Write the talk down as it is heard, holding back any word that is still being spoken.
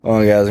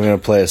Oh, guys, I'm going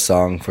to play a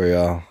song for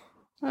y'all.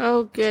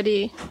 Oh,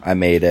 goody. I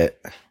made it.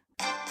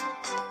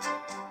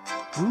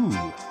 Ooh.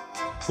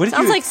 What did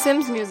Sounds like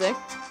Sims music.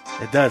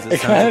 It does. It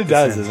kind of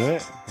does, isn't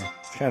it?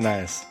 It's kind of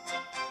nice.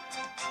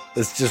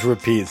 This just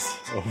repeats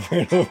over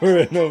and over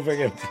and over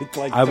again. It's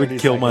like I would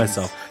 30 kill seconds.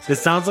 myself.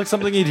 This sounds like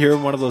something you'd hear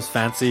in one of those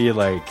fancy,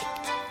 like,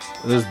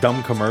 those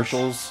dumb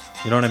commercials.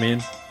 You know what I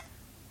mean?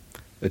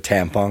 The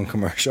tampon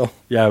commercial.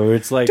 Yeah, where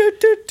it's like,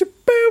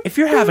 if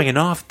you're having an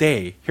off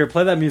day, here,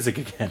 play that music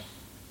again.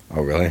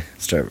 Oh, really?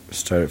 Start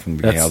it from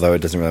the beginning, although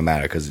it doesn't really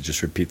matter because it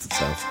just repeats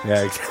itself.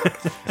 Yeah,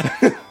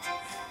 exactly.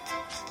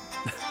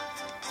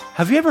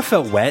 Have you ever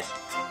felt wet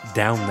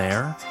down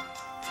there?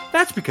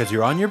 That's because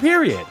you're on your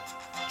period.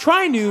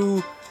 Try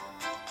new...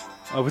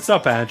 Oh, what's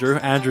up, Andrew?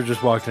 Andrew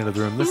just walked into the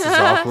room. This is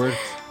awkward.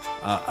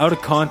 Out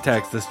of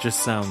context, this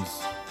just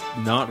sounds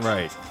not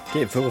right.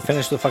 Okay, we'll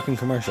finish the fucking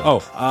commercial.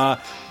 Oh,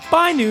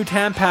 buy new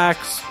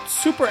Tampax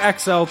Super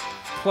XL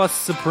Plus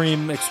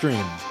Supreme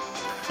Extreme.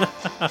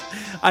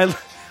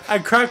 I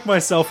cracked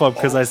myself up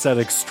because I said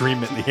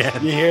extreme at the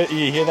end.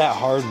 You hear that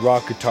hard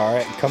rock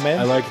guitar come in?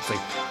 I like it's like...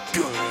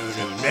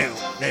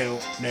 No.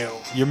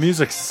 Your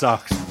music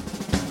sucks.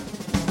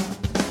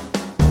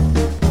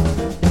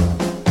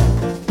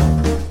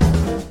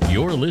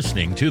 You're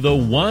listening to the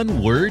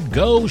One Word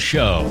Go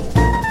Show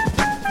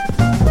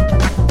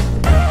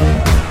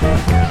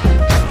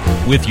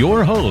with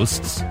your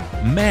hosts,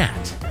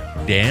 Matt,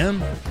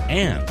 Dan,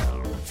 and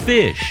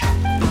Fish.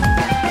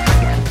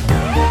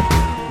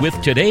 With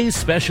today's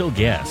special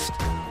guest,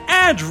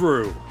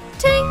 Andrew.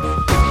 Ting!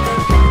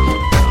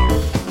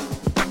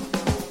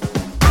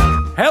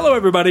 Hello,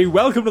 everybody.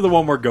 Welcome to the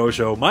One Word Go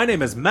Show. My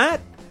name is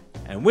Matt,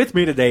 and with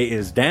me today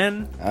is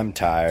Dan. I'm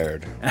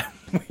tired.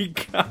 We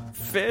got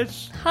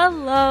Fish.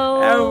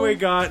 Hello. And we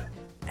got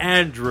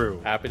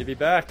Andrew. Happy to be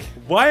back.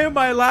 Why am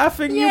I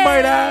laughing, you Yay.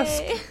 might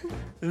ask?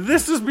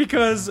 This is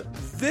because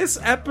this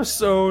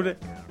episode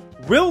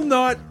will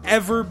not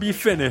ever be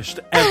finished,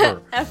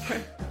 ever.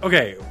 Ever.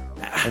 Okay,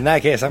 In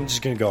that case, I'm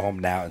just going to go home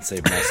now and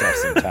save myself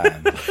some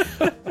time.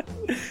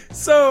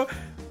 so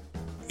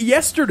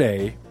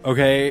yesterday,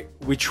 okay,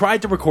 we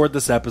tried to record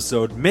this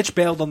episode. Mitch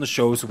bailed on the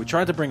show, so we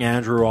tried to bring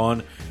Andrew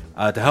on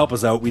to help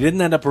us out. We didn't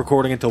end up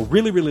recording until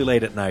really, really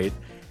late at night.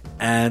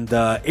 And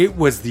it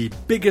was the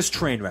biggest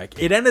train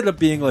wreck. It ended up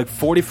being like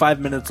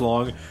 45 minutes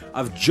long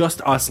of just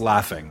us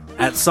laughing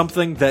at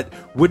something that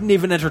wouldn't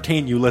even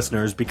entertain you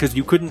listeners because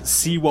you couldn't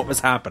see what was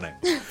happening.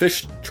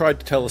 Fish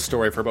tried to tell a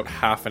story for about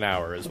half an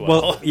hour as well.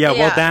 Well, Yeah.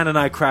 well, Dan and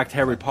I cracked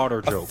Harry Potter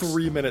a jokes.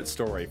 3-minute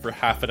story for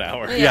half an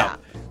hour. Yeah.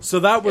 So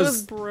that It was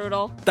was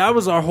brutal. that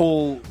was our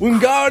whole...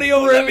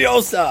 Wingardium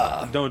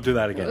Leviosa! Don't do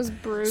that again. It was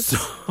Bruce.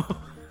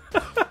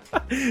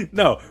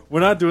 No, we're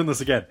not doing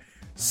this again.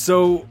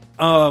 So,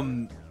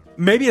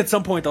 maybe at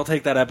some point I'll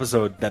take that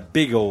episode, that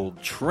big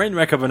old train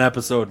wreck of an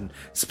episode, and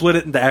split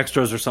it into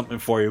extras or something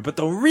for you. But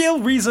the real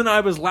reason I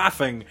was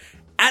laughing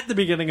at the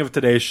beginning of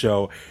today's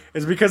show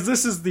is because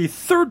this is the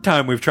third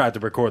time we've tried to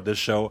record this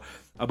show.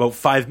 About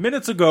 5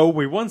 minutes ago,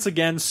 we once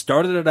again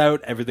started it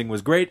out. Everything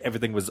was great.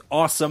 Everything was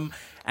awesome.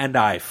 And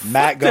I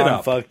Matt fucked it gone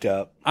up. fucked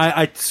up.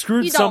 I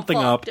screwed You done something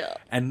up, fucked up.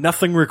 and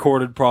nothing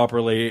recorded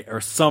properly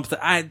or something.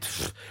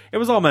 It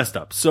was all messed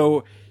up.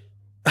 So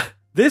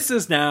this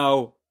is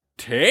now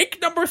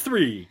take number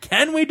 3.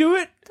 Can we do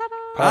it?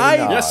 Probably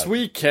not. Yes,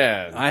 we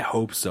can. I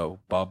hope so.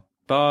 Bob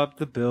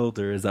the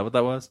Builder. Is that what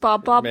that was?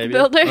 Bob Maybe. the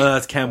Builder.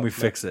 That's Can We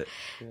Fix It?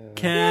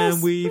 Can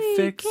Yes, we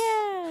fix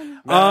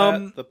can.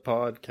 Matt, the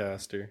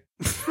podcaster.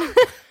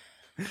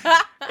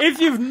 If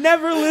you've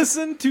never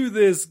listened to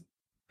this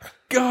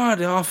god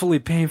awfully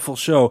painful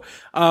show,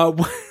 I'm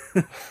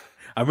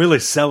really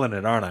selling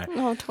it, aren't I?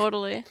 Oh,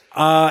 totally.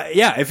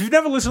 Yeah, if you've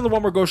never listened to the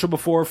One More Go Show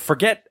before,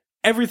 forget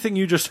everything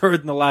you just heard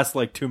in the last,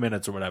 2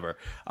 minutes or whatever.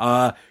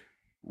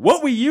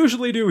 What we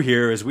usually do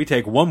here is we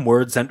take one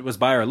word sent to us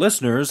by our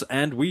listeners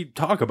and we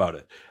talk about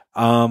it.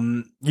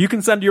 You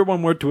can send your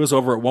one word to us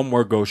over at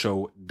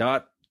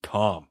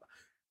onemorgoshow.com.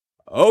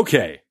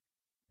 Okay.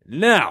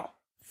 Now,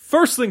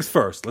 first things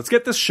first, let's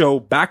get this show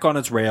back on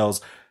its rails.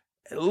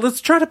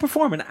 Let's try to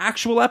perform an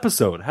actual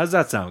episode. How's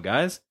that sound,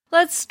 guys?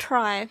 Let's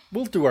try.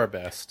 We'll do our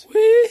best.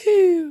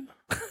 Woohoo!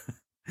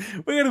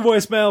 We got a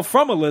voicemail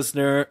from a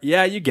listener.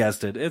 Yeah, you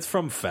guessed it. It's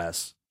from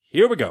Fess.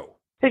 Here we go.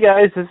 Hey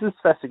guys, this is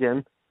Fess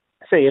again.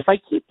 Say, if I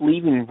keep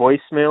leaving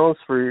voicemails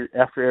for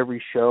after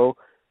every show,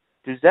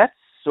 does that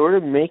sort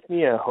of make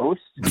me a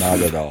host? Not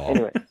at all.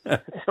 Anyway,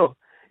 so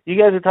you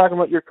guys are talking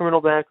about your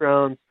criminal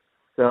backgrounds,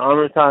 so I'm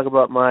going to talk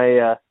about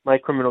my my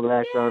criminal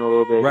background a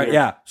little bit. Right, here.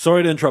 yeah.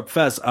 Sorry to interrupt,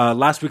 Fess.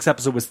 Last week's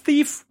episode was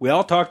Thief. We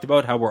all talked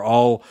about how we're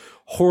all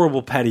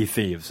horrible petty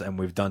thieves, and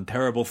we've done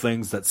terrible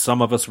things that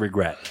some of us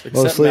regret. Except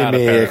Mostly Matt,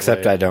 me, apparently.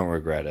 except I don't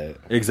regret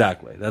it.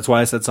 Exactly. That's why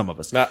I said some of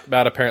us.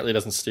 Matt apparently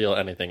doesn't steal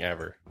anything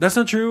ever. That's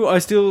not true. I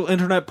steal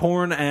internet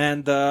porn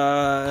and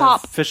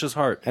Pop. Fish's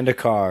heart. And a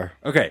car.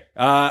 Okay,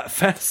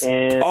 Fess.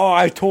 And Oh,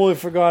 I totally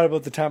forgot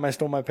about the time I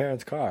stole my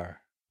parents' car.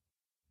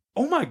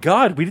 Oh my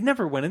God, we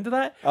never went into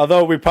that.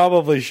 Although we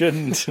probably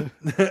shouldn't.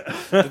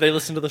 Did they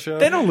listen to the show?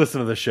 They don't listen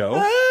to the show.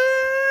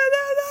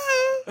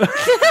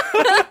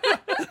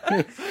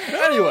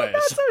 Anyways,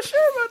 So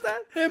sure about that.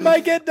 It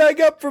might get dug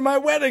up for my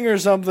wedding or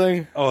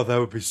something. Oh, that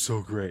would be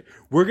so great.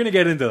 We're going to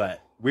get into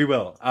that. We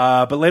will.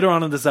 But later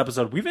on in this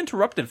episode, we've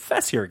interrupted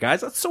Fess here,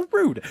 guys. That's so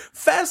rude.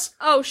 Fess.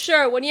 Oh,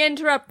 sure. When you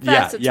interrupt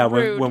Fess, it's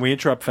rude. When we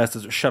interrupt Fess,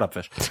 shut up,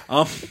 Fish.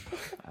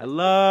 I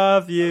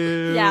love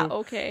you. Yeah,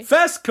 okay.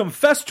 Fess,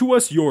 confess to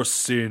us your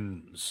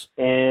sins.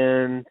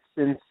 And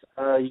since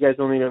you guys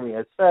only know me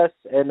as Fess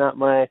and not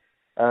my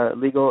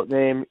legal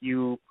name,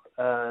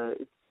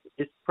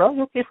 it's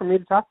probably okay for me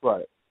to talk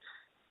about it.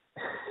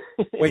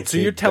 Wait, so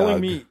you're telling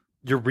me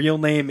your real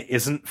name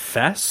isn't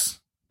Fess?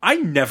 I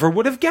never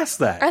would have guessed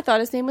that. I thought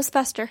his name was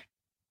Fester.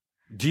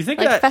 Do you think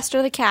Like that?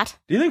 Fester the cat.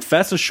 Do you think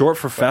Fess is short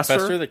for Fester?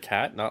 Fester the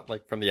cat, not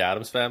like from the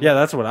Addams Family. Yeah,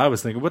 that's what I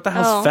was thinking. What the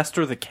hell's Oh.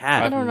 Fester the I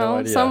cat? don't no know.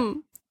 idea.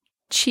 Some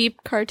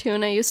cheap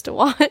cartoon I used to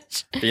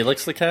watch.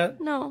 Felix the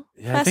cat. No.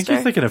 Yeah, I think Fester.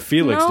 you're thinking of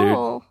Felix, dude.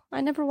 No,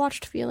 I never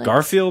watched Felix.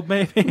 Garfield,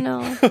 maybe?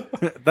 No.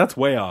 That's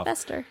way off.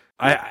 Fester.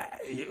 I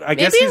Maybe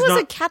guess it he's was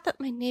not. a cat that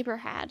my neighbor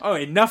had. Oh,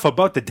 enough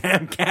about the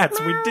damn cats.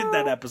 We did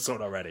that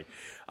episode already.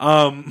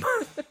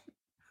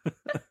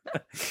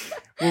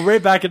 We're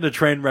right back into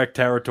train wreck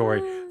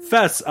territory.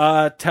 Fess,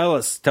 tell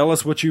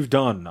us what you've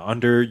done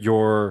under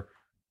your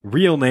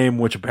real name,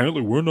 which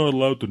apparently we're not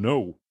allowed to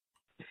know.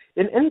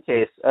 In any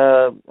case,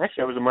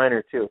 actually, I was a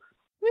minor too.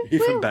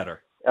 Even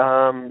better.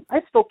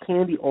 I stole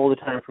candy all the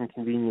time from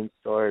convenience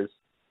stores,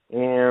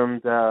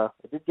 and I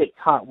did get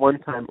caught one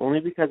time only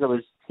because I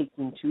was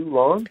taking too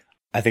long.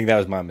 I think that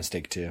was my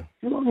mistake too.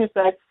 Too long, in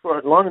fact, for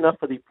long enough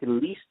for the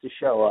police to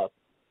show up,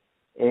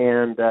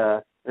 and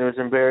it was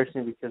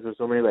embarrassing because it was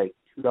only like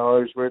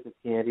 $2 worth of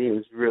candy. It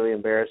was really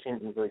embarrassing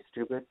and really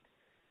stupid.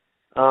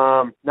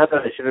 Not that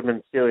I should have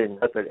been stealing.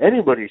 Not that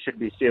anybody should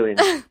be stealing.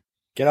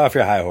 Get off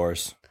your high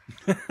horse.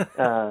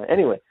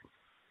 Anyway.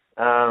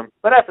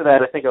 But after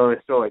that, I think I only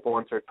stole like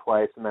once or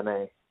twice, and then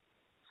I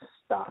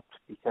stopped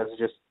because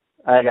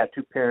I got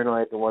too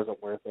paranoid. It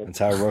wasn't worth it. That's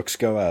how rooks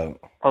go out.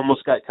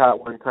 Almost got caught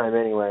one time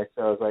anyway,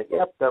 so I was like,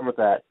 yep, done with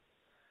that.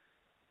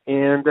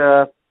 And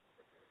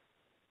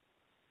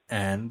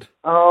And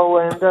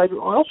I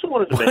also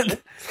wanted to mention,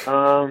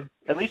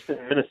 at least in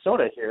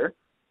Minnesota here,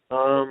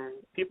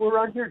 people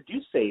around here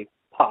do say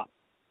pop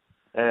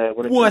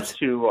when it comes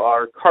to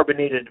our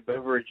carbonated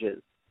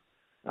beverages.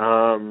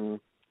 Though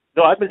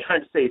I've been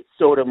trying to say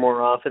soda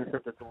more often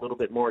since it's a little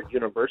bit more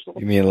universal.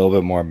 You mean a little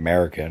bit more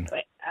American?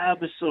 I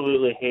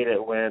absolutely hate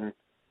it when,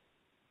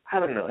 I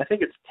don't know, I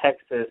think it's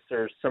Texas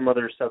or some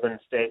other southern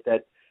state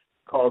that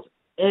calls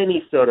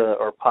any soda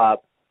or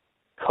pop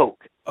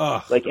Coke.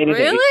 ugh, Like anything.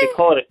 Really? They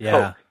call it a Yeah.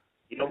 Coke.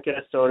 You don't get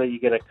a soda, you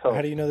get a Coke.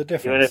 How do you know the Even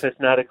difference? if it's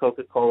not a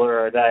Coca-Cola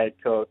or a Diet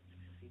Coke.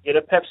 You get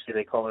a Pepsi,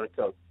 they call it a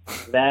Coke.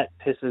 That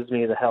pisses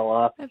me the hell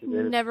off. I've because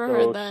it is never so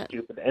heard that.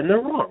 Stupid. And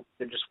they're wrong.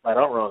 They're just flat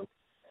out wrong.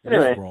 You're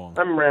Anyway, wrong.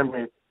 I'm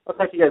rambling. I'll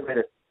talk to you guys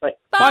later. Bye.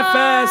 Bye,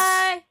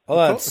 Fess. Hold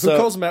on. Who So,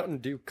 calls Mountain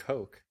Dew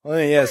Coke?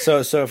 yeah. So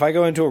if I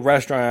go into a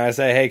restaurant and I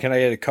say, "Hey, can I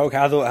get a Coke?"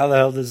 How the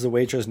hell does the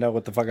waitress know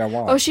what the fuck I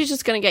want? Oh, she's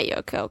just gonna get you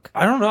a Coke.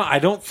 I don't know. I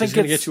don't She's think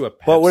gonna it's. get you a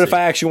Pepsi. But what if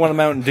I actually want a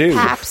Mountain Dew?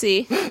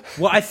 Pepsi.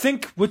 Well, I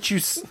think what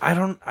I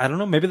don't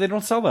know. Maybe they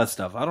don't sell that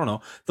stuff. I don't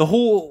know. The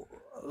whole.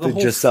 They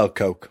just sell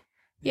Coke.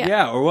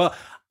 Yeah. Or well,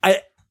 I'm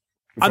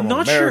From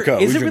not America,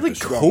 sure. Is we it drink really the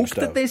strong Coke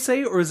stuff. that they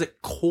say, or is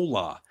it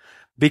cola?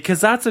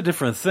 Because that's a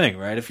different thing,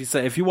 right?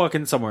 If you walk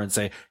in somewhere and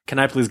say, "Can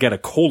I please get a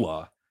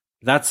cola?"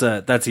 That's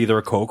either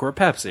a Coke or a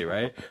Pepsi,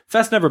 right?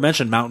 Fest never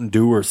mentioned Mountain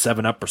Dew or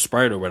 7-Up or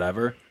Sprite or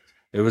whatever.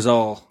 It was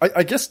all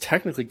I guess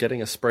technically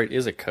getting a Sprite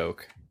is a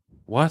Coke.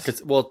 what?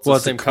 It's the it's a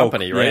same Coke.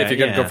 company, right? Yeah, If you're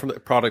going to yeah. go from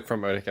the product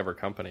from whatever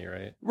company,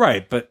 right?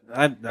 Right, but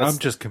I'm That's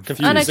just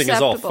confused. Confusing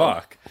as all Unacceptable.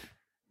 fuck.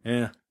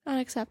 Yeah.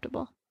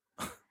 Unacceptable.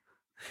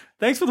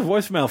 Thanks for the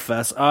voicemail,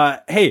 Fess.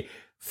 Hey,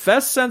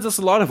 Fess sends us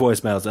a lot of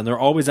voicemails, and they're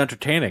always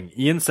entertaining.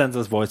 Ian sends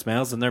us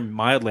voicemails, and they're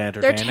mildly They're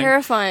entertaining.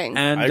 terrifying.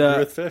 And I agree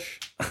with Fish.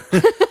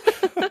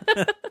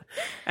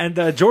 and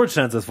George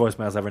sends us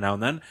voicemails every now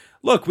and then.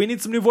 Look, we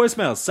need some new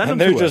voicemails. Send And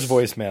them they're to just us.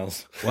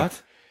 voicemails.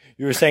 What?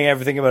 You were saying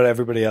everything about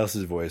everybody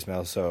else's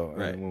voicemail, so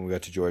Right. when we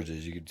got to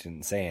George's, you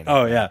didn't say anything.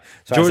 Oh yeah,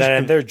 So I said,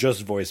 and they're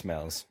just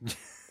voicemails.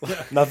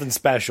 Nothing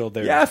special.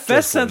 They're Yeah, just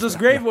Fess sends us voicemails.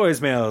 great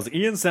voicemails.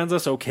 Ian sends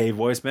us okay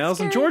voicemails,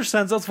 and George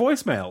sends us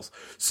voicemails.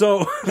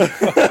 So,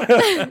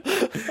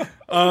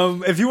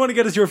 if you want to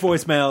get us your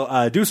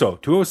voicemail, do so.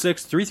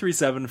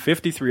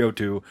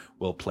 206-337-5302.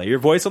 We'll play your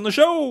voice on the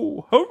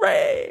show.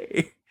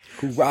 Hooray!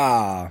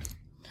 Hoorah!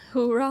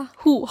 Hoorah.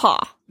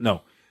 Hoo-ha.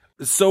 No.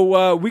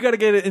 So, we got to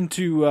get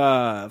into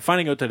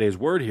finding out today's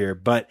word here,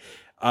 but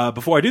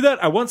before I do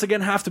that, I once again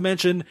have to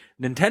mention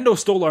Nintendo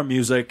stole our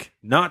music.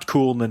 Not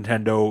cool,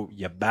 Nintendo,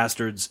 you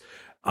bastards.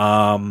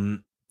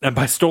 And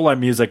by stole our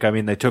music, I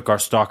mean they took our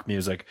stock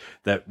music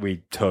that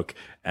we took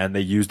and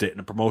they used it in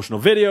a promotional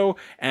video.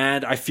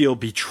 And I feel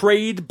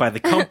betrayed by the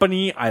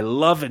company I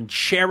love and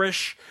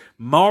cherish.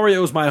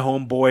 Mario's my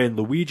homeboy and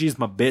Luigi's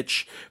my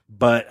bitch.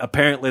 But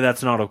apparently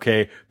that's not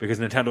okay because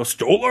Nintendo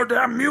stole our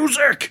damn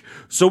music.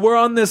 So we're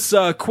on this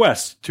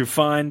quest to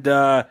find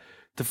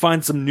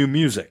some new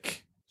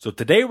music. So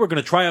today we're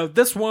going to try out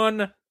this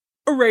one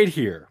right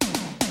here.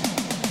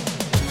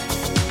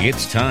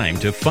 It's time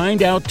to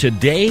find out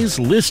today's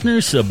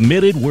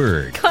listener-submitted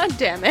word. God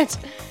damn it.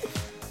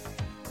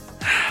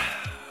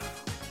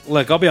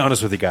 Look, I'll be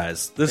honest with you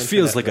guys. This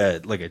feels like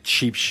Internet, a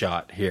cheap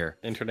shot here.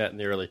 Internet in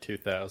the early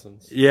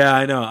 2000s. Yeah,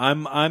 I know.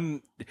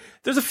 I'm.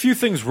 There's a few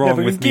things wrong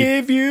Never with gonna me.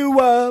 give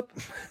you up.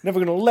 Never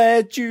gonna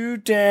let you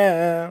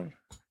down.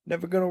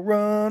 Never gonna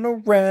run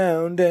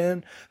around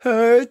and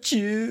hurt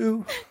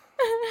you.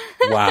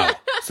 Wow.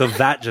 So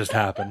that just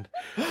happened.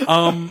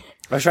 I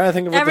was trying to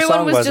think of what the Everyone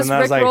song was was, just and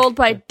I was like, rickrolled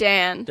by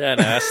Dan. Dan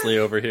Astley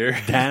over here.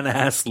 Dan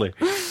Astley.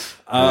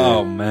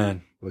 Oh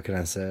man, what can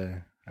I say?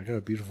 I got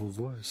a beautiful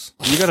voice.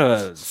 you got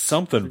a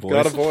something voice.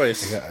 Got a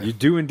voice. You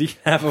do indeed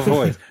have a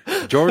voice.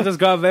 Jordan's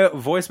got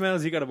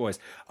voicemails. You got a voice.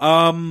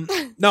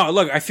 No,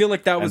 look, I feel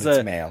like that was And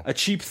it's male. a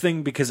cheap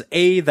thing because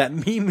that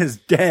meme is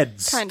dead.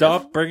 Kind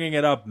Stop of. bringing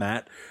it up,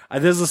 Matt.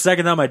 This is the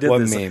second time I did What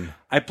this. meme?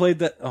 I played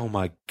that. Oh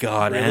my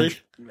god, Really?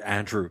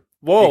 Andrew.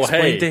 Whoa,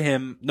 explain hey. to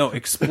him. No,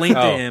 explain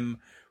to Oh. him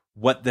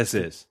what this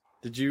is.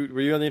 Were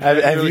you on the internet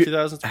in the early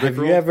 2000s? have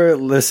you Rickroll? ever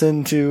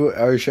listened to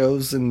our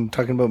shows and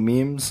talking about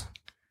memes?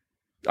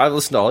 I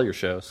listened to all your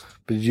shows.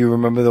 But do you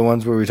remember the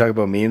ones where we talk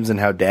about memes and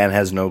how Dan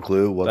has no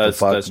clue what the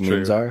fuck That's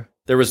memes true. are?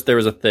 There was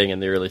a thing in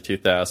the early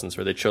 2000s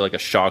where they'd show like a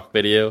shock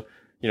video,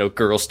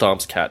 girl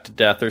stomps cat to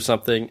death or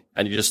something,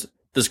 and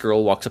this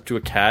girl walks up to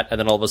a cat, and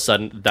then all of a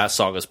sudden that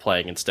song is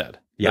playing instead.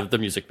 Yeah. The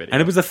music video.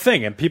 And it was a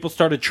thing, and people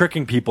started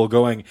tricking people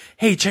going,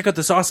 hey, check out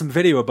this awesome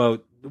video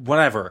about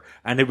whatever.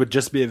 And it would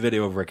just be a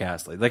video of Rick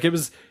Astley. Like, it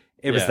was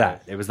Yeah.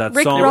 that. It was that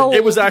Rick song. Roll.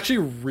 It was actually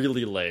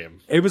really lame.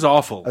 It was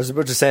awful. I was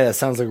about to say that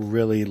sounds like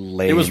really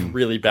lame. It was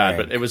really bad,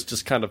 prank. but it was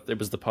just it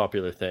was the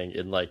popular thing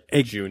in like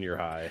junior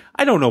high.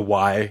 I don't know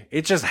why.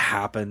 It just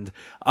happened.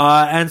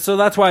 And so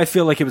that's why I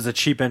feel like it was a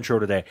cheap intro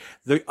today.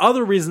 The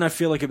other reason I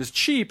feel like it was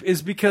cheap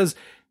is because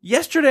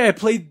yesterday I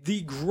played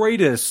the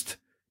greatest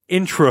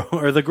intro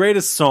or the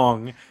greatest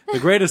song, the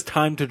greatest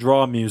time to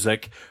draw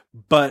music,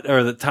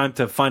 or the time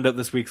to find out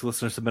this week's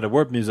listener submitted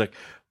word music,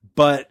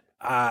 but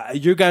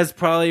you guys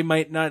probably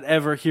might not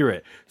ever hear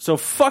it. So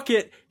fuck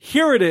it.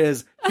 Here it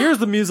is. Here's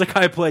the music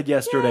I played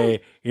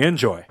yesterday.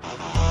 Enjoy.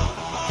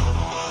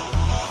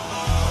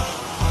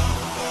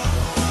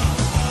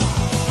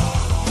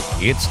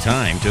 It's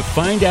time to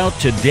find out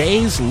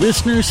today's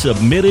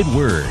listener-submitted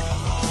word.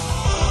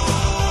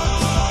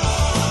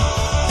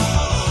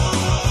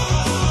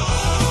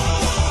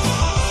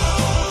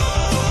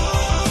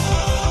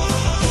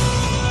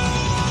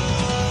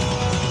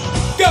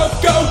 Go,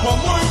 go, one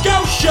more go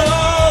show!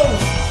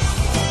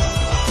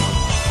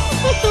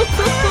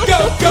 Go,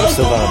 go,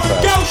 Still one not more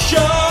impressed. go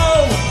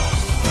show!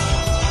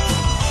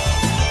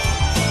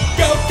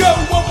 Go, go,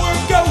 one more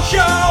go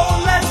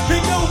show! Let's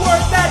pick a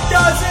word that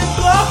doesn't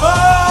blow!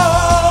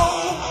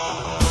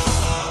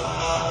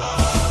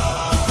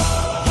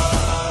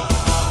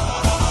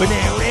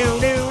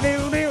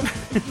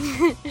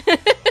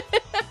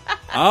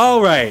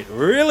 All right,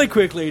 really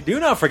quickly, do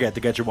not forget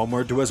to get your one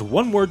word to us,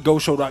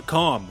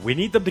 onewordgoshow.com. We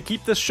need them to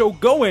keep this show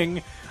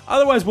going,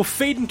 otherwise we'll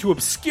fade into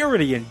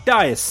obscurity and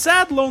die a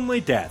sad,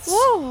 lonely deaths.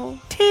 Whoa.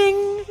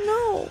 Ting!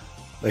 No.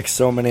 like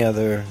so many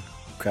other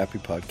crappy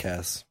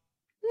podcasts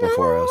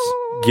before us.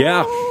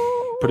 Yeah,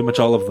 pretty much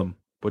all of them.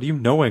 What are you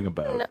knowing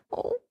about?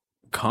 No.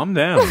 Calm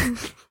down.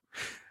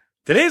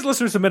 Today's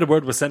listener submitted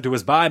word was sent to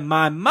us by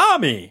my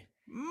mommy.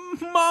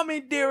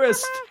 Mommy,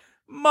 dearest.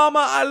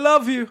 Mama, I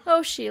love you.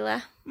 Oh,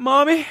 Sheila.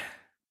 Mommy.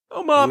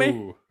 Oh, Mommy.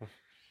 Ooh.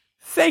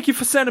 Thank you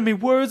for sending me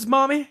words,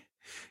 Mommy.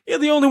 You're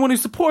the only one who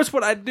supports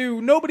what I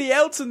do. Nobody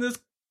else in this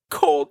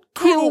cold,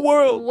 cruel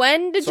world.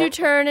 When did you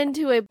turn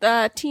into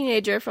a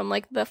teenager from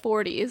like the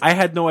 40s? I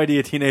had no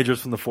idea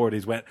teenagers from the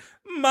 40s went,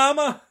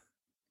 Mama.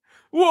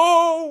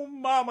 Whoa,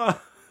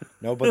 Mama.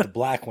 No, but the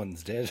black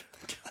ones did.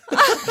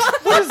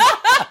 What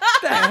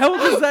the hell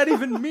does that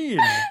even mean?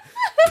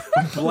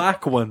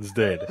 Black ones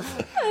did.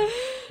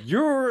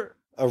 You're...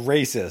 A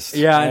racist.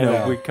 Yeah, I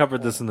know. We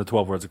covered this in the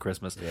 12 Words of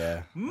Christmas.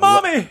 Yeah.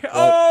 Mommy!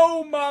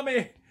 Oh,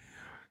 Mommy!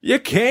 You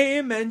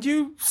came and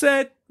you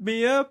sent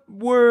me a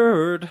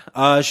word.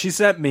 She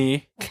sent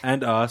me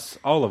and us,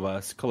 all of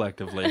us,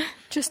 collectively.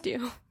 Just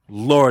you.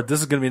 Lord, this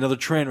is going to be another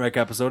train wreck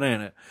episode,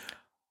 ain't it?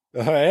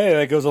 Hey,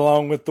 that goes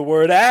along with the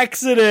word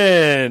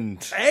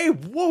accident. Hey,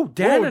 whoa,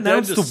 Dan Whoa,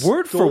 announced just the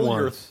word for stole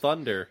your once.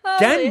 thunder.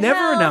 Dan Holy never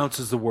hell.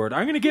 announces the word.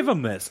 I'm going to give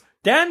him this.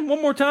 Dan,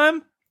 one more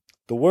time.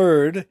 The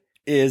word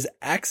is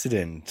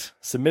accident,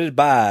 submitted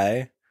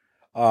by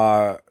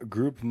our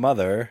group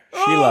mother,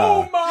 Oh,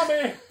 Sheila.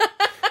 Mommy!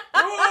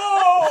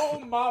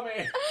 Oh,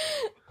 Mommy!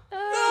 No,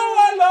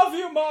 I love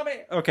you, Mommy!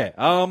 Okay,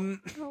 Oh,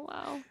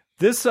 wow.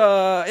 this,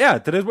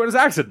 today's word is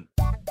accident.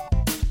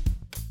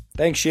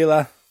 Thanks,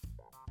 Sheila.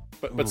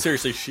 But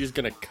seriously, she's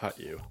gonna cut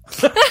you.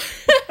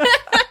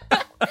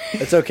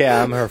 It's okay.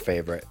 I'm her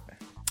favorite.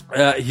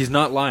 He's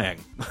not lying.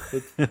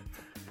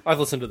 I've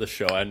listened to the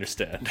show. I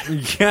understand.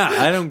 Yeah,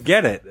 I don't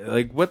get it.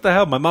 Like, what the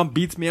hell? My mom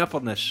beats me up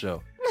on this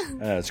show.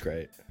 That's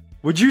great.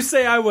 Would you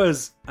say I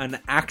was an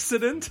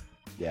accident?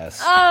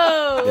 Yes.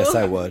 Oh. Yes,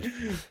 I would.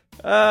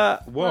 Whoa.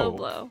 Low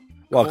blow.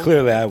 Well,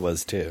 clearly I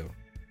was too.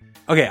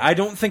 Okay, I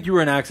don't think you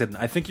were an accident.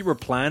 I think you were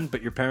planned,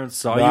 but your parents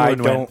saw No, you I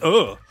and went,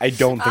 don't- ugh. I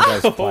don't think I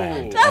was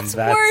planned. That's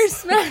and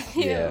worse,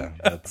 Matthew. Yeah,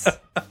 that's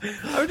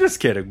I'm just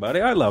kidding,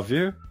 buddy. I love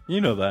you.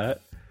 You know that.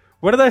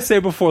 What did I say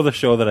before the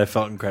show that I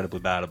felt incredibly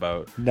bad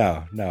about?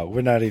 no.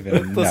 We're not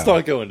even. Let's no.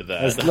 not go into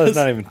that. Let's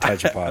not even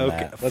touch upon Okay,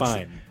 that. Let's-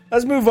 fine.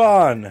 Let's move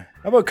on.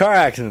 How about car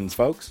accidents,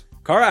 folks?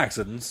 Car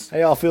accidents. How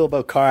y'all feel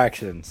about car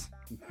accidents?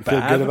 You feel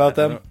Bad? good about I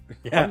them? don't-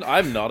 Yeah.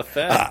 I'm not a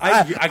fan.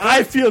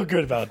 I feel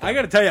good about them. I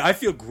gotta tell you, I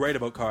feel great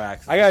about car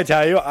accidents. I gotta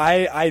tell you,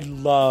 I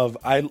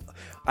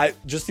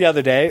just the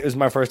other day, it was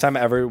my first time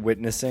ever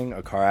witnessing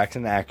a car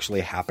accident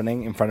actually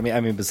happening in front of me.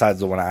 I mean, besides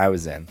the one I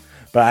was in,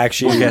 but I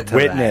actually get to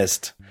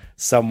witnessed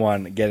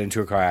someone get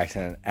into a car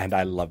accident, and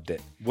I loved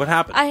it. What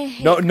happened? I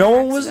hate No car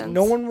one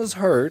accidents. was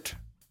hurt.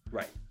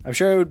 right. I'm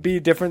sure it would be a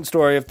different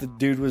story if the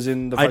dude was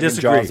in the I fucking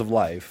disagree. jaws of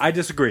life. I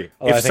disagree.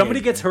 Oh, I If think somebody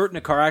it- gets hurt in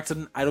a car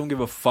accident, I don't give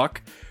a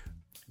fuck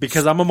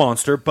because I'm a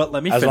monster. But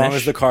let me as finish. long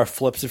as the car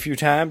flips a few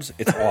times,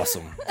 it's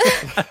awesome.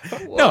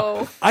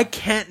 Whoa. I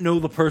can't know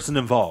the person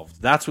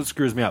involved. That's what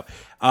screws me up.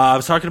 I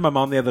was talking to my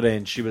mom the other day,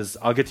 and she was.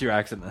 I'll get to your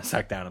accident in a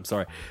sec. Down. I'm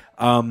sorry.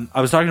 I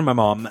was talking to my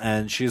mom,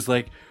 and she's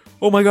like,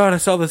 "Oh my god, I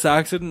saw this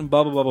accident," and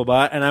blah blah blah blah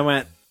blah. And I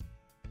went,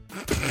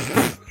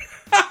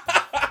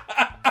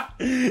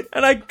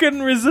 and I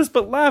couldn't resist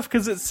but laugh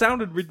because it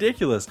sounded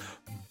ridiculous.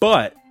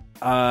 But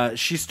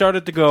she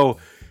started to go,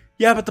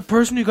 "Yeah, but the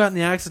person who got in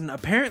the accident,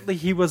 apparently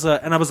he was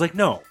a," and I was like,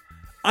 "No,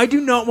 I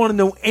do not want to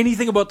know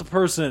anything about the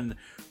person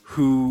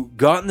who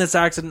got in this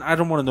accident. I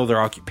don't want to know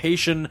their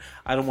occupation.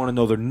 I don't want to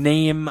know their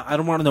name. I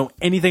don't want to know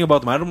anything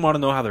about them. I don't want to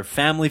know how their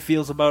family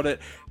feels about it,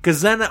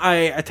 because then I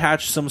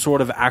attach some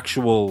sort of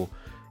actual,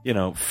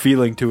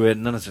 feeling to it,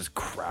 and then it's just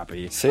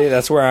crappy." See,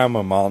 that's where I'm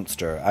a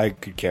monster. I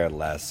could care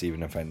less,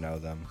 even if I know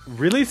them.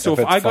 Really? So If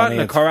if it's I got funny,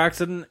 in a it's- car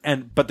accident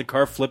but the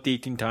car flipped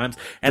 18 times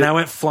and I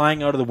went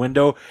flying out of the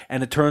window,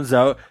 and it turns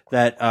out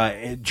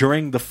that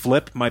during the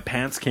flip my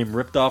pants came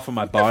ripped off of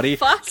my body.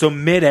 fuck? So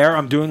midair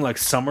I'm doing like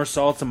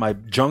somersaults and my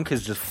junk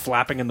is just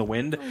flapping in the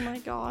wind, Oh my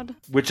god.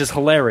 which is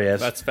hilarious.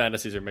 That's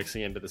fantasies are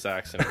mixing into this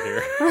accident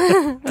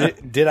here.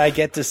 Did I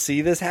get to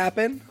see this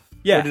happen?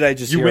 yeah. Or did I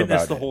just you hear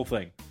witnessed about the it? whole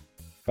thing?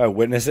 If I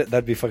witness it,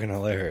 that'd be fucking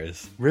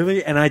hilarious.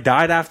 Really? And I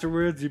died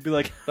afterwards? You'd be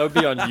like, That would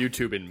be on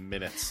YouTube in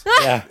minutes.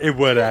 Yeah. it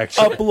would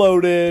actually.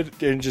 Uploaded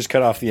and just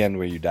cut off the end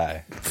where you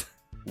die.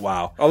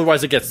 Wow.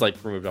 Otherwise, it gets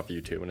removed off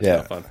YouTube, and it's Yeah.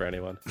 not fun for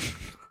anyone. I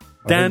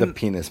Dan- think the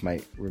penis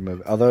might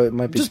remove, although it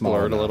might be Just small.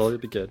 blur it a enough. little;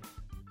 it'd be good.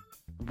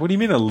 What do you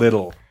mean a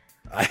little?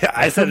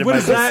 I said it What might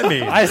does be- that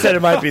mean? I said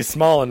it might be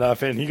small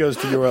enough, and he goes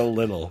to you're a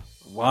little.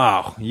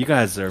 Wow, you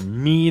guys are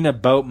mean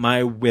about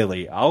my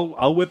willy.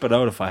 I'll whip it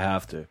out if I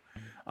have to.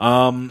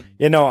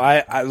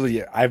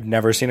 I've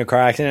never seen a car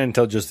accident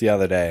until just the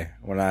other day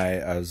when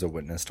I was a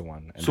witness to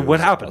one. And So it what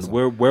was happened?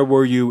 awesome. Where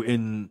were you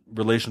in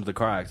relation to the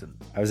car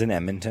accident? I was in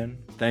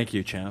Edmonton. Thank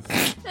you, champ.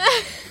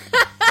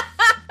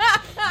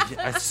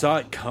 I saw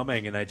it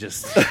coming, and I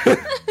just.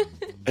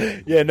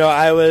 Yeah, no,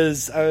 I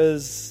was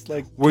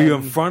like. Were you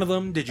in 10 front of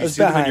them? Did I you was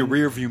see them in your behind-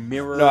 rear view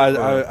mirror? No,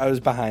 or- I was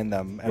behind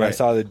them, and I Right.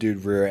 saw the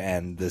dude rear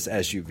end this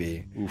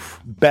SUV.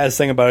 Best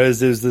thing about it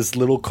is there's this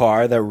little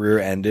car that rear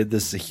ended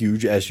this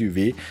huge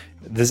SUV.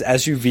 This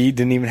SUV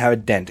didn't even have a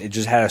dent; it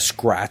just had a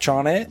scratch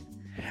on it,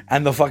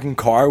 and the fucking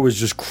car was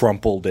just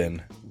crumpled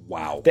in.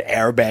 Wow. The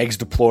airbags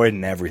deployed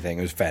and everything.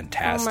 It was Oh my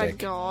fantastic.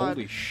 god.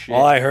 Holy shit.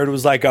 All I heard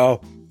was like, "Oh,"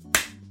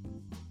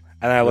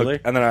 and I looked, Really?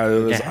 and then I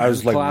was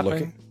hand like clapping?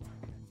 looking.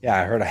 Yeah,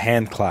 I heard a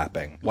hand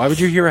clapping. Why would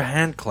you hear a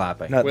hand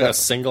clapping? No, With a that-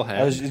 single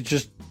I was hand.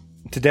 just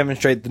to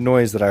demonstrate the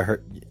noise that I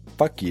heard.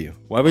 Fuck you.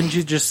 Why wouldn't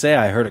you just say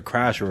I heard a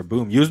crash or a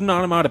boom? Use an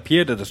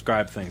onomatopoeia to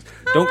describe things.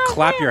 Don't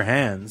clap your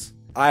hands.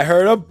 I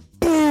heard a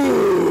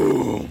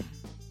boom.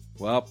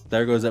 Well,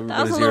 there goes That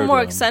everybody's was a little more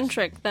eardrum.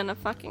 eccentric than a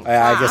fucking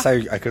I guess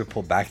clap. I could have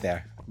pulled back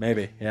there.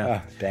 Maybe,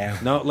 yeah. Oh,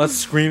 damn. No, let's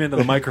scream into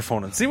the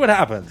microphone and see what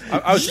happens.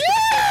 I was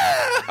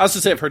just to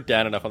say I've heard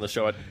Dan enough on the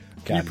show.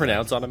 Can you God,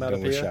 pronounce We're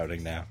onomatopoeia?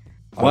 shouting now.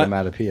 What?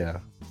 Onomatopoeia.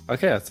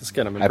 Okay, that's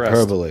good. I'm impressed.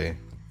 Hyperbole.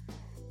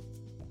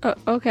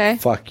 Okay.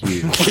 Fuck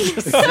you. You're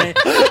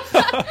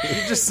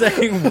just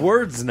saying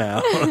words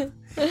now.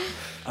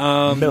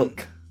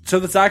 Milk. So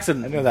this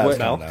accident, I know that was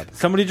what- coming up.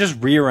 somebody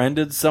just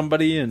rear-ended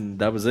somebody and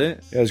that was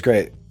it? It was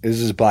great. It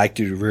was this black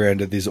dude who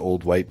rear-ended these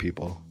old white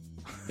people.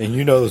 And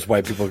you know those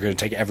white people are going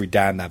to take every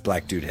dime that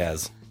black dude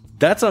has.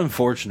 That's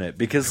unfortunate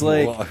because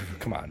like Well,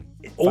 come on.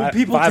 old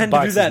people $5 tend to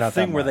do is that not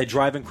thing where they much.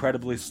 drive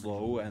incredibly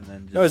slow and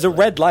then just No, it's a like-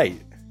 red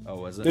light. Oh,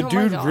 was it? The my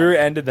dude God.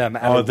 rear-ended them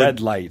at a then- red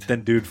light.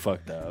 Then dude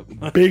fucked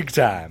up. Big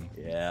time.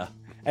 Yeah.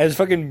 And his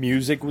fucking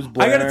music was I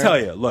blaring. gotta tell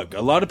you, look,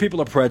 a lot of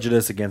people are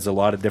prejudiced against a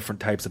lot of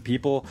different types of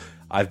people.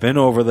 I've been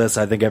over this.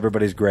 I think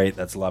everybody's great.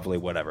 That's lovely,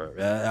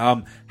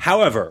 whatever.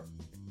 However,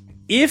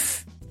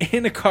 if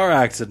in a car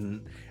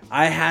accident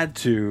I had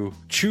to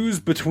choose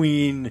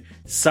between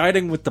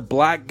siding with the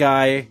black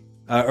guy,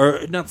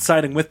 or not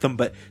siding with them,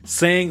 but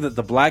saying that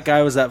the black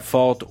guy was at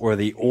fault or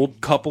the old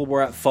couple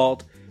were at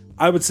fault,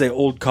 I would say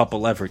old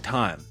couple every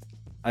time.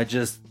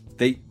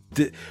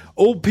 The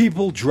old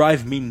people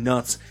drive me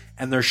nuts.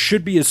 and there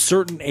should be a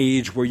certain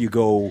age where you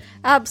go.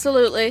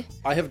 Absolutely.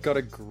 I have got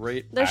a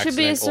great. There should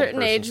be a accident old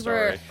certain person age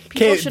where story.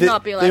 people should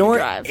not be allowed they to weren't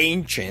drive.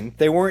 ancient.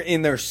 They weren't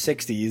in their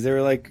 60s. They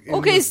were like in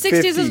Okay, their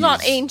 60s is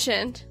not 50s.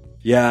 ancient.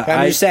 Yeah,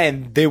 I'm just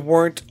saying they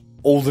weren't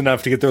old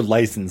enough to get their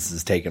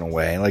licenses taken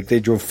away. Like they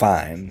drove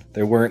fine.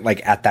 They weren't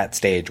like at that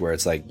stage where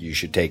it's like you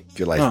should take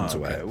your license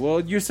away.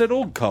 Well, you said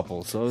old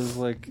couple, so I was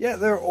like, Yeah,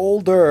 they're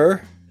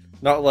older.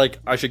 Not like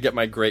I should get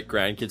my great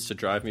grandkids to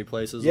drive me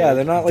places. Yeah,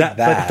 they're not like that.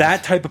 But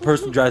that type of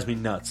person drives me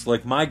nuts.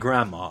 Like my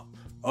grandma.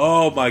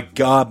 Oh my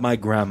god, my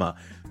grandma.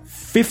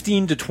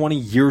 15 to 20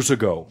 years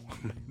ago.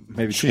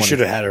 Maybe She 20. should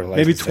have had her license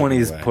Maybe taken 20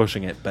 is away.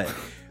 pushing it, but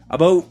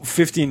about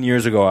 15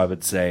 years ago, I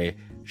would say,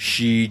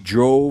 she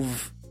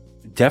drove,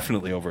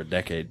 definitely over a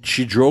decade,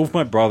 she drove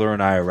my brother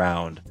and I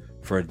around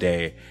for a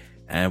day,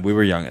 and we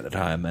were young at the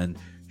time, and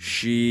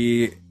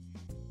she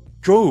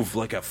drove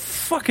like a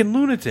fucking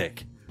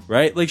lunatic.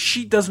 Right? Like,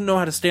 she doesn't know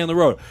how to stay on the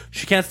road.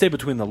 She can't stay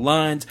between the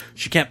lines.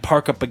 She can't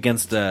park up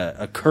against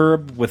a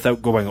curb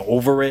without going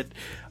over it.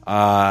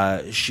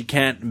 She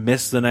can't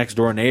miss the next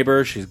door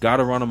neighbor. She's got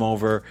to run him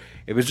over.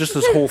 It was just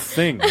this whole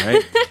thing,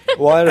 right?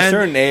 Well, at a And-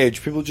 certain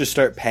age, people just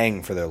start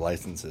paying for their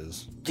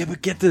licenses. Yeah,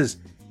 but get this.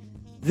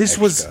 This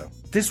Extra.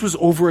 was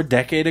over a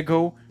decade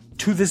ago.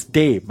 To this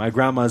day, my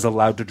grandma is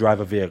allowed to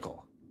drive a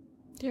vehicle.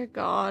 Dear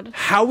God.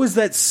 How is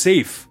that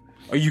safe?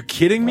 Are you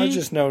kidding me? I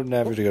just know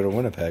never to go to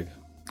Winnipeg.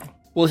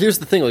 Well, here's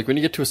the thing. Like, when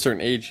you get to a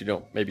certain age, you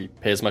don't maybe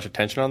pay as much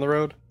attention on the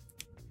road.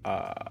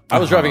 I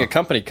was driving a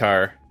company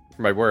car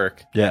for my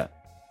work, Yeah.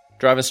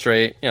 driving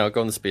straight,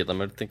 going the speed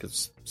limit. I think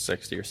it's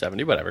 60 or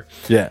 70, whatever.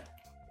 Yeah.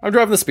 I'm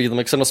driving the speed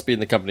limit because I don't speed in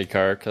the company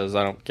car because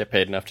I don't get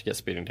paid enough to get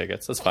speeding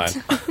tickets. That's fine.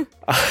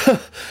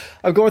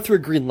 I'm going through a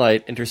green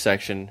light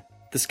intersection.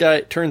 This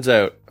guy, turns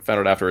out, I found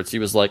out afterwards, he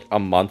was like a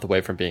month away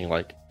from being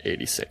like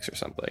 86 or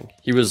something.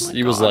 He was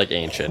like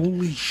ancient.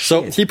 Holy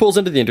So shit. he pulls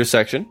into the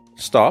intersection,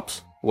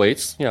 stops,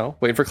 waits,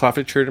 waiting for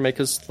Coffee Tree to make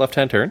his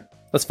left-hand turn.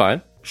 That's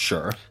fine.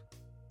 Sure.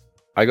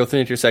 I go through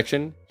the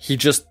intersection. He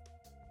just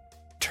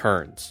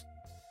turns.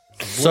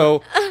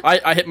 So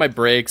I hit my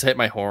brakes, I hit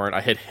my horn,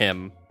 I hit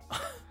him.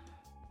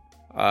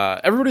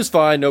 Everybody was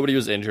fine. Nobody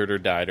was injured or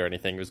died or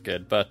anything. It was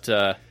good. But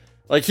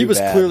he Too was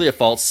bad. clearly at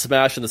fault.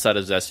 Smashed in the side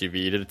of his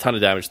SUV. Did a ton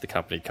of damage to the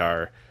company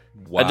car.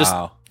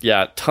 Wow.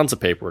 Tons of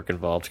paperwork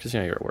involved because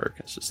you're at work.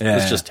 It's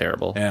Yeah, just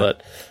terrible. yeah.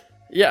 But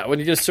yeah, when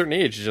you get a certain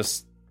age, you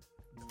just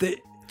The-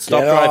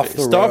 stop Get off driving.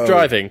 the Stop road.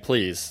 driving,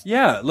 please.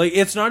 Yeah, like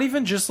it's not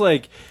even just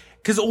like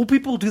because old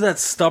people do that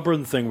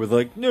stubborn thing where they're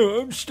like, "No,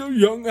 I'm still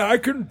young. I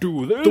can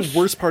do this." The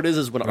worst part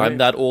is when I'm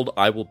that old,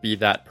 I will be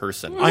that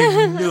person.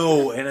 I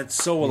know, and it's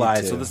so will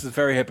I. So too. this is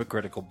very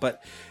hypocritical.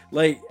 But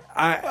like,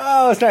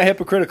 Oh, it's not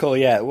hypocritical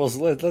yet. Well,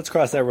 let's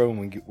cross that road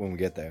when we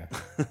get there.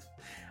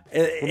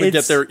 When we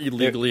get there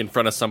illegally in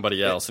front of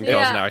somebody else and cause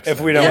an Yeah. accident.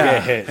 If we don't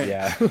Yeah. get hit,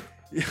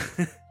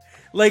 yeah.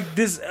 like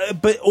this,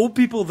 but old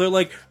people, they're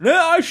like, "No,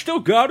 I still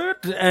got it,"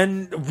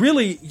 and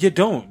really, you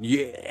don't.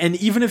 And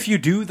even if you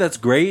do, that's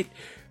great.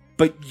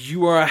 But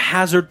you are a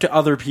hazard to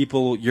other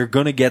people. You're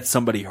gonna get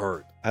somebody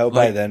hurt. I hope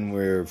by then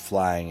we're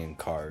flying in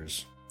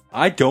cars.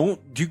 I don't.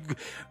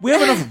 We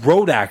have enough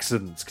road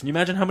accidents. Can you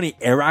imagine how many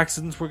air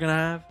accidents we're gonna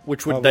have?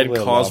 Which would Probably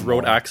then a cause lot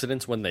road more.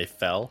 accidents when they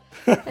fell.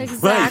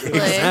 Exactly.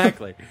 Right,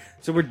 exactly.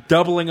 So we're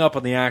doubling up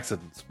on the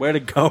accidents. Way to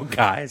go,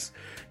 guys.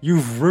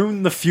 You've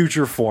ruined the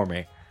future for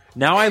me.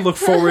 Now I look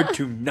forward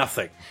to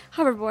nothing.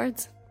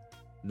 Hoverboards.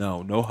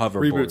 No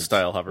hoverboards. Reboot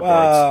style hoverboards.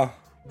 Wow.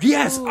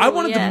 Yes, Ooh, I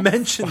wanted to yes.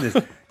 mention this.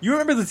 You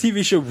remember the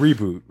TV show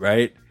Reboot,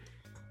 right?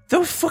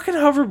 Those fucking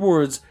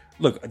hoverboards.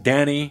 Look,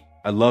 Danny,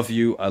 I love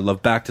you. I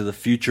love Back to the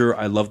Future.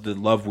 I love the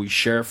love we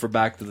share for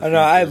Back to the I Future.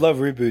 know. I love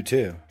Reboot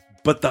too.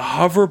 But the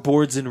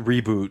hoverboards in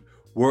Reboot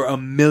were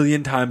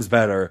 1,000,000 times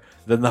better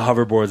than the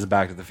hoverboards in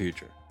Back to the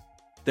Future.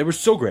 They were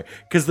so great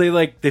because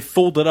they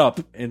folded up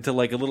into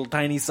like a little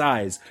tiny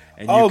size.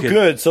 And Oh, you could,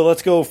 good. So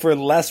let's go for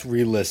less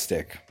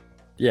realistic.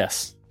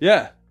 Yes.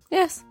 Yeah,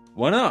 Yes.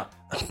 why not?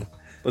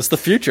 That's the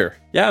future.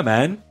 Yeah,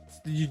 man.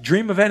 You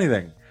dream of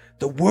anything.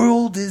 The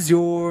world is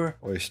your.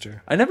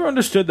 Oyster. I never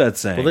understood that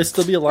saying. Will they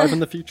still be alive in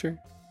the future?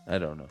 I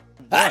don't know.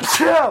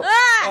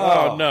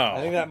 Oh, no.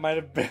 I think that might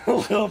have been a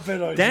little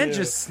bit on Dan you.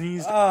 just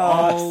sneezed Oh,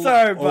 all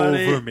sorry,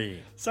 buddy. over me.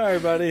 Sorry,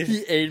 buddy.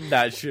 He aimed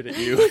that shit at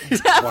you.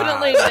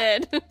 Definitely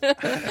did.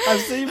 I'm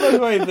seeing my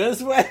way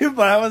this way,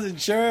 but I wasn't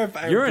sure if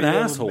I You're would an be able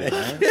to asshole, make-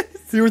 man.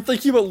 You were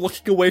thinking about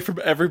looking away from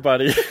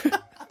everybody,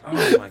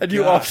 Oh my and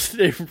you God.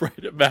 opted aim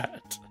right at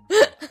Matt.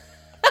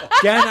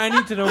 Dan, I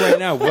need to know right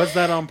now, was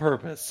that on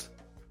purpose?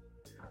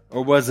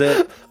 Or was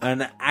it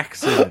an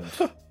accident?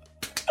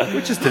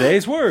 Which is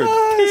today's word.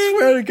 I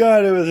swear to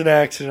God, it was an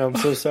accident.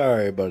 I'm so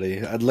sorry,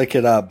 buddy. I'd lick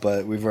it up,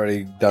 but we've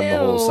already done the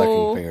whole Ew.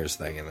 sucking fingers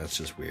thing, and that's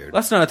just weird.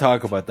 Let's not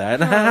talk about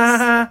that.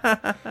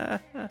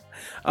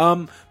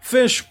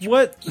 Fish,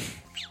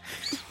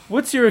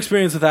 what's your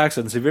experience with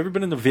accidents? Have you ever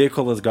been in a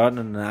vehicle that's gotten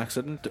in an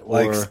accident?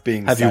 Or Like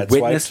being have you sideswiped?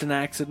 witnessed an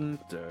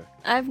accident? Or...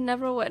 I've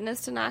never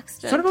witnessed an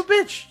accident. Son of a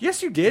bitch.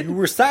 Yes, you did. You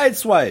were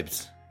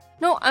sideswiped.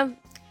 No,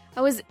 I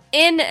was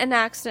in an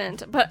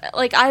accident, but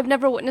like I've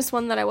never witnessed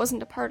one that I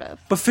wasn't a part of.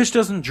 But Fish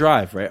doesn't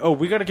drive, right? Oh,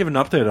 we got to give an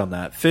update on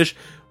that. Fish,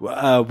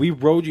 we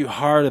rode you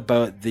hard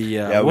about the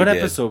what we did.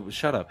 episode?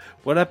 Shut up.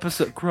 What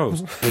episode? Gross.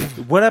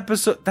 What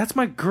episode? That's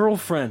my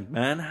girlfriend,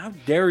 man. How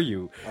dare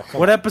you?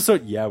 What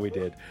episode? Yeah, we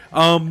did.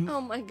 Oh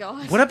my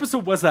god! What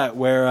episode was that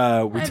where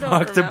we I don't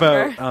talked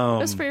remember. about?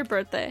 It was for your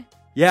birthday.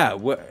 Yeah.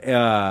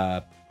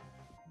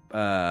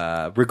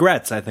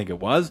 Regrets, I think it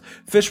was.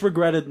 Fish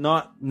regretted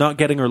not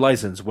getting her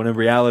license when in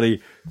reality,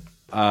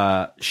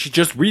 she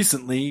just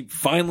recently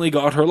finally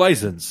got her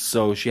license.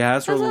 So she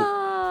has her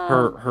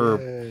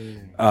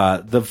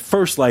the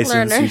first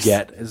license you Learners.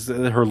 get is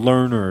her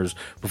learners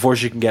before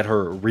she can get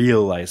her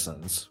real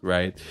license,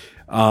 right?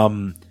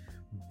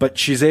 But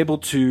she's able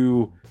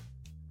to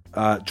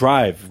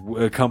drive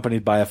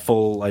accompanied by a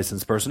full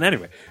licensed person.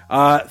 Anyway,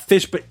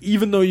 Fish, but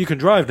even though you can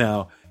drive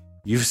now,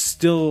 you've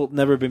still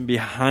never been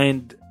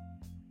behind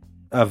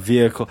a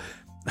vehicle.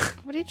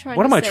 What are you trying?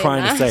 What to am I say,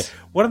 trying Matt? to say?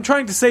 What I'm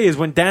trying to say is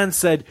when Dan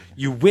said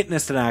you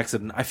witnessed an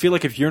accident, I feel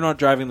like if you're not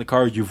driving the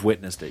car, you've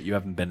witnessed it. You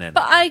haven't been in it.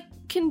 But I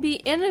can be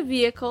in a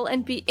vehicle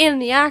and be in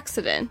the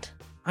accident.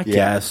 I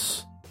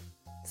guess.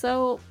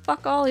 So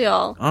fuck all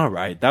y'all. All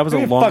right. That was a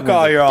Fuck long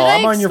all y'all. Did I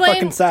I'm on your explain-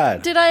 fucking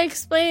side. Did I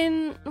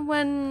explain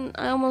when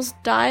I almost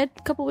died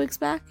a couple weeks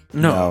back?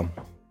 No.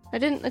 I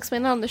didn't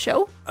explain that on the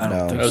show. I don't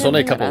No. think It was so.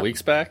 only a Bring that couple up.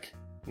 weeks back.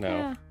 No.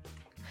 Yeah.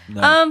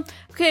 No.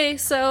 Okay,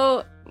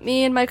 so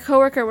me and my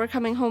coworker were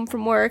coming home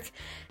from work,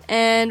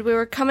 and we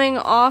were coming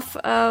off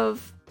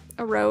of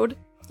a road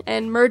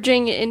and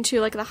merging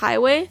into like the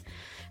highway,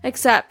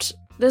 except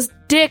this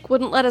dick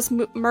wouldn't let us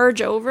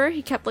merge over.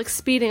 He kept like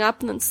speeding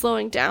up and then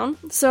slowing down.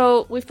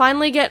 So we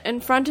finally get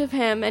in front of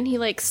him, and he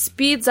like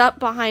speeds up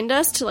behind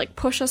us to like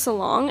push us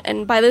along.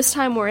 And by this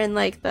time, we're in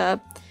like the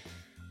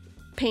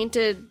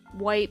painted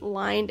white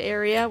lined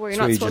area where you're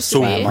So not you supposed just to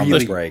slam be. on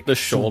the brake. The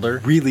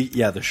shoulder. Really?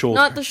 Yeah, the shoulder.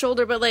 Not the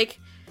shoulder, but like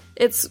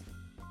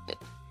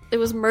it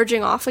was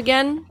merging off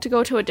again to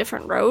go to a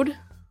different road,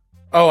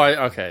 Oh,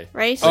 okay.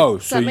 right? Oh,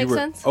 Does so that you make were.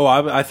 sense? Oh,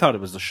 I thought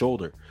it was the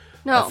shoulder.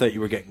 No. I thought you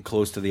were getting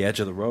close to the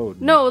edge of the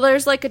road. No,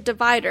 there's like a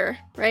divider,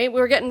 right?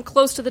 We were getting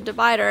close to the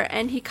divider,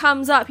 and he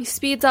comes up, he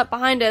speeds up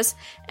behind us,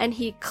 and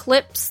he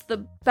clips the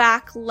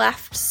back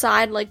left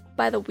side, like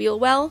by the wheel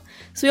well.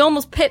 So he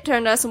almost pit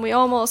turned us, and we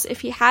almost,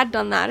 if he had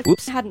done that, if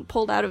he hadn't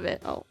pulled out of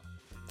it,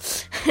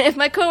 if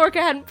my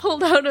coworker hadn't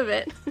pulled out of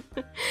it,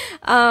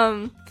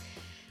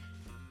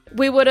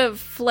 we would have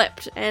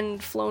flipped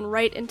and flown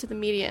right into the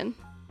median.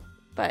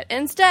 But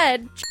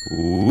instead,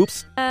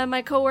 Oops.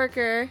 my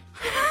coworker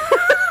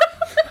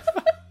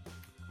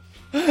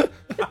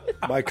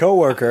My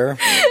coworker.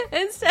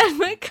 Instead,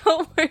 my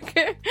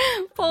coworker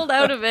pulled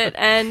out of it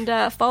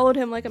and followed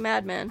him like a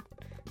madman,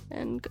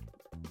 and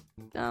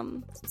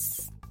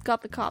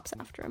got the cops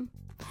after him.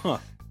 Huh.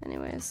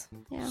 Anyways,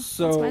 yeah,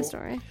 So- that's my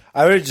story.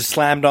 I would have just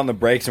slammed on the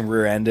brakes and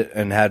rear end it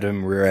and had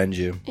him rear end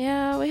you.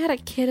 Yeah, we had a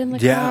kid in the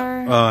Yeah.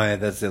 car. Oh, yeah.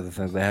 That's the other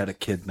thing. They had a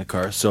kid in the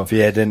car. So If he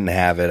didn't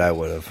have it, I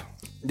would have.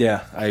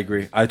 yeah, I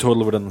agree. I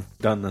totally would have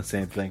done the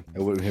same thing.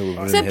 It would have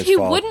been Except his he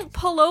fault. wouldn't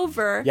pull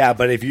over. Yeah,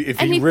 but if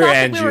And he he rear thought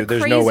that ends we were you,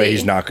 there's no way crazy.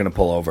 he's not going to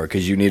pull over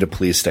because you need a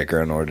police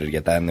sticker in order to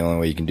get that, and the only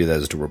way you can do that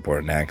is to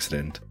report an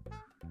accident.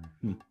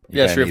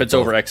 Yeah, kinda sure. If need it's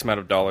over both. X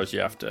amount of dollars, you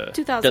have to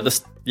 2,000. get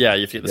the you have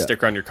to get the Yeah.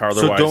 sticker on your car. So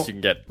Otherwise, don't- you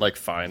can get like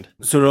fined.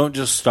 So don't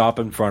just stop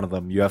in front of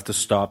them. You have to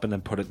stop and then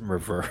put it in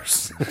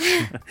reverse.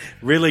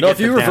 Really No, get if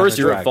you the reverse, damage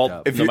you're at racked fault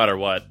up. no matter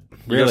what.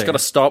 You Really? just gotta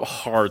stop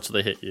hard so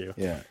they hit you.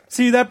 Yeah.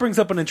 See, that brings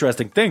up an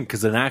interesting thing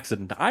because an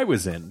accident I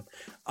was in.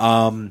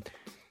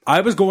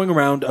 I was going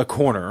around a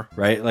corner,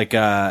 right? Like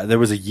there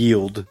was a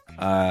yield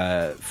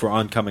for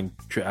oncoming.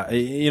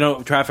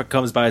 Traffic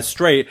comes by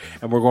straight,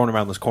 and we're going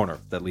around this corner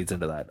that leads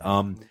into that.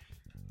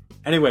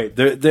 Anyway,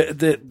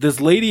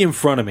 this lady in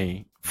front of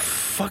me,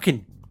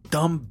 fucking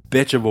dumb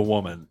bitch of a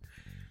woman.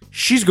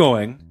 She's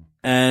going,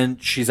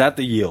 and she's at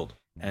the yield,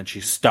 and she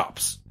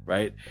stops,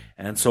 right?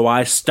 And so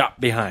I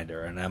stop behind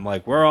her, and I'm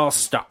like, we're all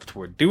stopped.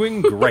 We're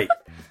doing great,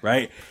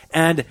 right?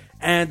 And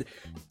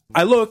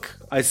I look,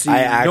 I see.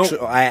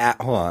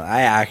 hold on.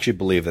 I actually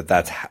believe that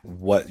that's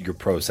what your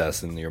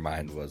process in your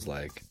mind was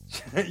like.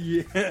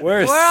 Yeah.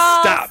 We're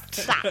all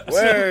stopped.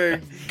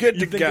 We're good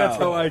You to think go. that's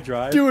how I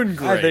drive? Doing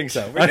great. I think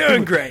so. We're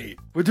doing great.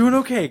 We're doing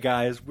okay,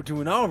 guys. We're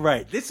doing all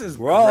right. This is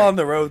We're all great. on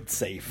the road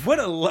safe. What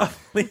a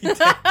lovely day.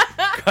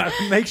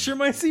 Gotta make sure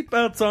my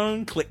seatbelt's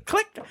on. Click,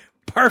 click.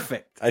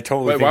 Perfect. I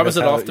totally. Wait, think why was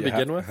that's it how off to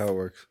begin with? How it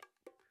works.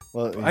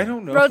 Well, I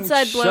don't know.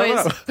 Roadside Shut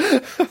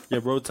blowies. up. Yeah,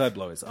 roadside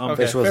blowies. Okay.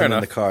 Fish wasn't fair in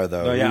enough. the car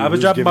though. No, yeah, He I was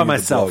was driving by giving you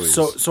the myself.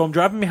 blowies. So I'm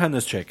driving behind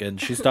this chick,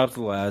 and she stops at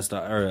the last,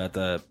 or at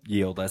the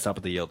yield. I stop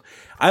at the yield.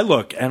 I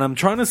look, and I'm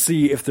trying to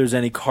see if there's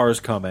any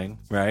cars coming,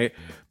 right?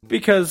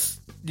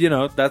 Because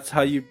that's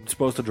how you're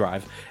supposed to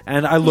drive.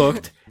 And I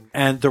looked,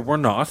 and there were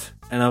not.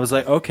 And I was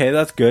like, okay,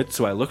 that's good.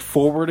 So I look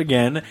forward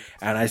again,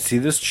 and I see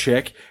this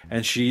chick,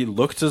 and she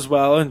looks as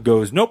well and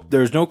goes, nope,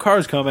 there's no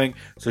cars coming.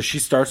 So she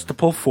starts to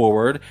pull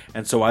forward,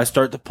 and so I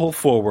start to pull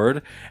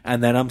forward,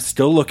 and then I'm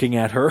still looking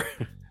at her.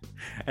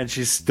 and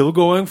she's still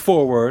going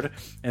forward.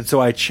 And so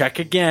I check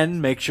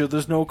again, make sure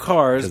there's no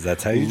cars. Because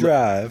that's how you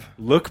drive.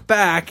 Look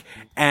back,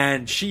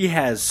 and she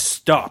has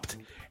stopped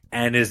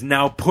and is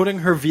now putting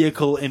her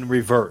vehicle in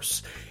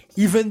reverse,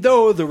 even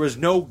though there was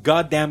no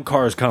goddamn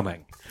cars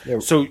coming. Yeah.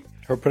 So,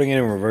 Her putting it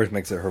in reverse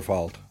makes it her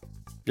fault.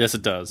 Yes,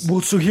 it does.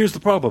 well, so here's the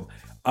problem.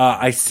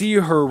 I see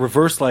her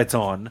reverse lights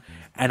on,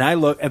 and I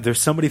look, and there's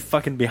somebody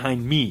fucking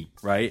behind me,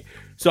 right?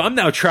 So I'm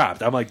now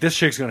trapped. I'm like, this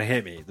chick's gonna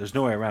hit me. There's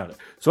no way around it.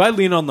 So I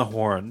lean on the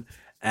horn,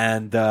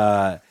 and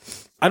I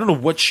don't know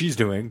what she's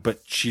doing, but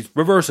she's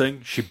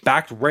reversing. She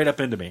backed right up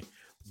into me.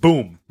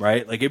 Boom,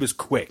 right? Like, it was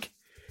quick.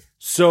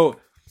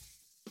 So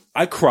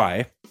I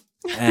cry,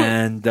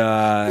 and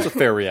It's a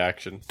fair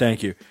reaction.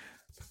 thank you.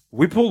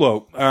 We pull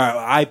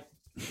out.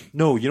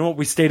 No, you know what?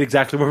 We stayed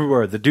exactly where we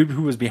were. The dude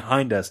who was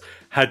behind us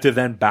had to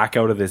then back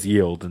out of this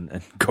yield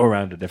and go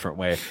around a different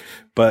way,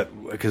 but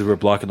because we were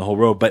blocking the whole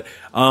road. But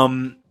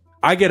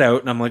I get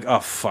out and I'm like, oh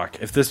fuck!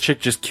 If this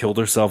chick just killed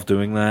herself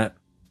doing that,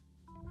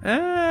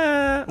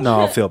 no,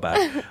 I'll feel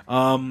bad.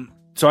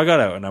 So I got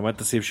out and I went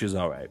to see if she was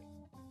all right.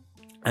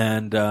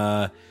 And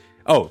to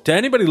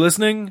anybody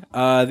listening,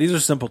 these are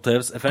simple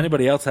tips. If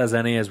anybody else has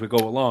any as we go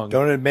along,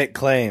 Don't admit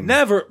claim.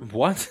 never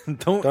what? Don't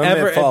Don't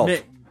ever admit fault.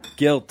 admit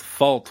guilt,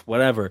 fault,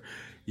 whatever.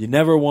 You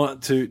never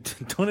want to.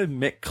 Don't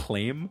admit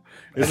claim.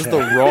 This is the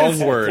wrong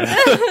word.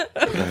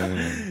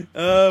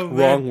 Oh, man.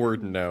 Wrong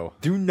word, no.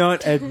 Do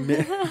not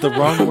admit the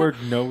wrong word.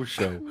 No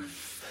show.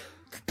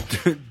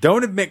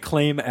 Don't admit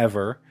claim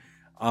ever.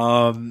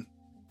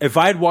 If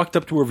I had walked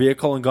up to her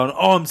vehicle and gone,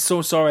 "Oh, I'm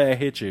so sorry, I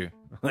hit you,"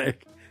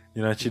 like,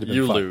 you know, she'd have been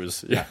You fucked.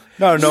 lose. Yeah.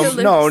 No, You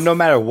no, lose. no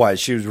matter what.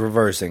 She was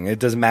reversing. It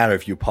doesn't matter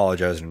if you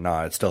apologize or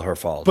not. It's still her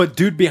fault. But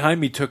dude behind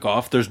me took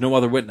off. There's no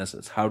other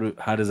witnesses. How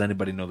does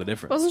anybody know the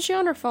difference? Wasn't she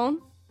on her phone?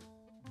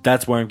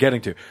 That's where I'm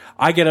getting to.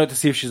 I get out to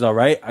see if she's all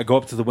right. I go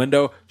up to the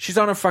window. She's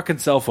on her fucking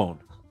cell phone.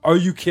 Are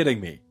you kidding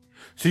me?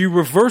 So you're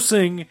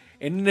reversing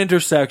in an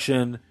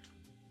intersection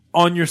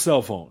on your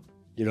cell phone.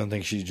 You don't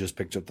think she just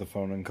picked up the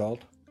phone and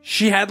called?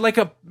 She had like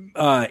a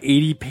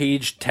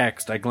 80-page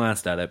text. I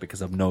glanced at it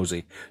because I'm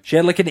nosy. She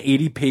had like an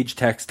 80-page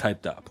text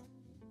typed up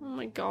Oh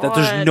my god. that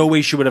there's no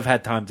way she would have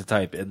had time to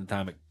type in the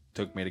time it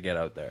took me to get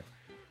out there.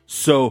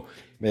 So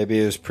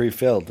Maybe it was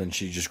pre-filled and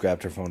she just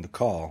grabbed her phone to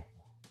call.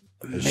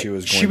 As She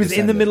was, she was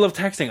in the middle of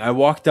texting. I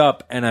walked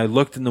up and I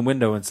looked in the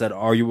window and said,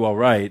 "Are you all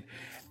right?"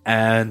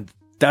 And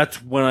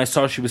that's when I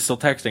saw she was still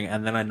texting.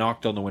 And then I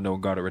knocked on the window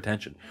and got her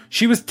attention.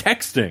 She was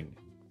texting.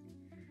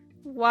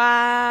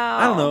 Wow.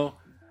 I don't know.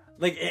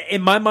 Like,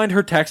 in my mind,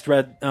 her text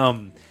read,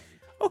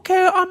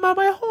 "Okay, I'm on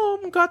my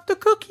home, got the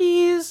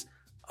cookies.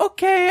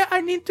 Okay, I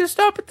need to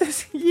stop at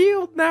this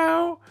yield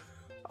now.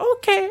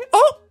 Okay,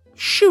 oh,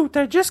 shoot,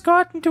 I just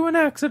got into an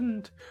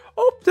accident.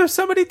 Oh, there's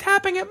somebody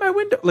tapping at my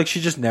window." Like, she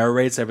just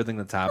narrates everything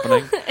that's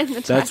happening. In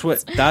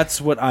the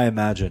That's what I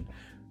imagine.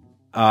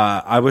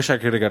 I wish I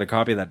could have got a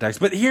copy of that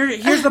text. But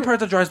here's the part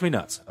that drives me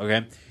nuts,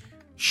 okay?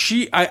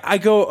 I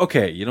go,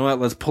 okay, you know what?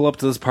 Let's pull up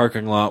to this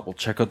parking lot. We'll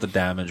check out the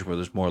damage where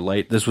there's more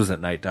light. This was at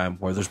nighttime.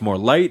 Where there's more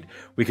light,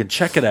 we can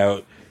check it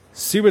out,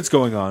 see what's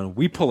going on.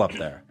 We pull up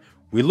there.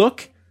 We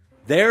look.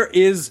 There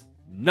is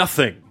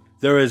nothing.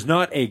 There is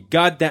not a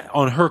goddamn...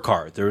 On her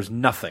car, there is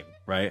nothing,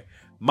 right?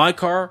 My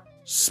car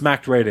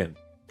smacked right in.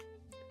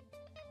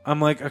 I'm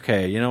like,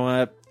 okay, you know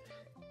what?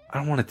 I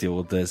don't want to deal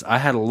with this. I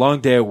had a long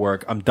day at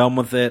work. I'm done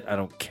with it. I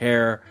don't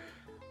care.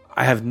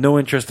 I have no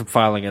interest in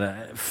filing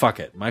it. Fuck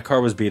it. My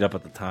car was beat up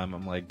at the time.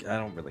 I'm like, I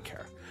don't really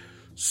care.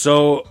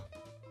 So,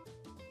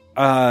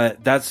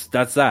 that's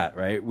that,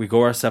 right? We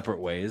go our separate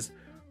ways.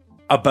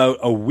 About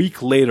a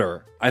week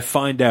later, I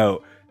find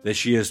out that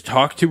she has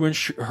talked to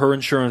her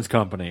insurance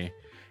company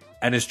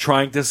and is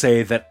trying to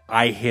say that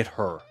I hit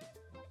her.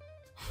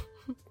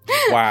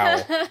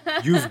 Wow.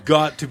 You've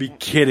got to be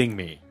kidding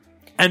me.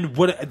 And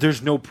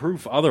there's no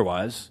proof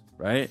otherwise,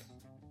 right?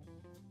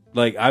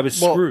 Like, I was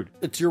screwed.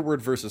 It's your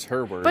word versus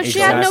her word. But she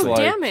had no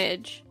Exactly.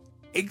 damage.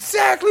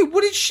 Exactly.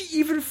 What is she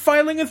even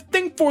filing a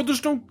thing for?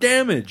 There's no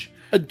damage.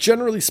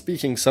 Generally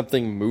speaking,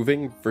 something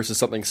moving versus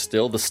something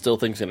still, the still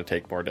thing's going to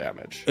take more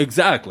damage.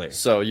 Exactly.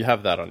 So you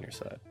have that on your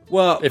side.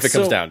 Well, If it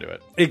comes down to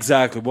it.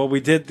 Exactly. Well, we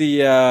did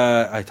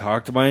I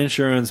talked to my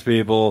insurance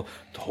people,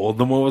 told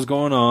them what was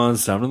going on,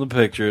 sent them the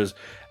pictures,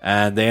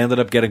 and they ended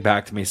up getting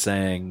back to me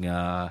saying,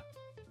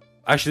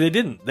 actually, they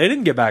didn't. They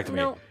didn't get back to me.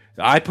 No.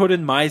 I put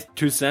in my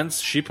 2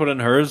 cents, she put in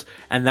hers,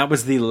 and that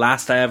was the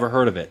last I ever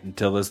heard of it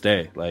until this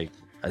day. Like,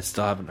 I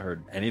still haven't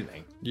heard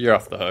anything. You're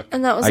off the hook.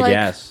 And that was I like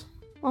guess.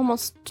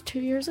 almost 2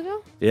 years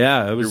ago.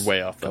 Yeah, it was You're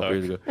way off the a couple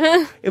hook.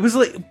 years ago. It was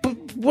like, but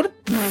what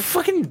a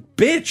fucking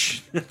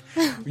bitch.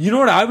 You know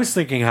what I was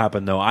thinking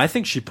happened, though? I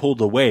think she pulled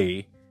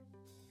away,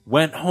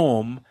 went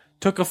home,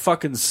 took a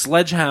fucking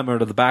sledgehammer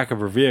to the back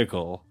of her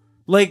vehiel.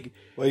 Like,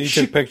 Well, you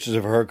she- took pictures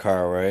of her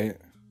car, right?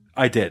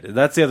 I did.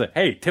 That's the other.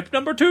 Hey, tip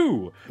number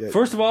 2.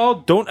 First of all,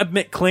 don't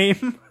admit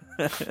claim.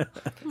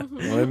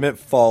 Don't admit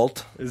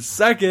fault.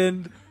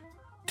 Second,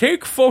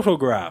 take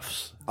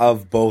photographs.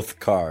 of both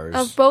cars.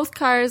 of both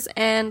cars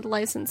and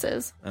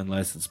licenses. And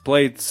license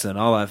plates and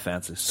all that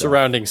fancy stuff.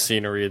 Surrounding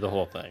scenery, the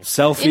whole thing.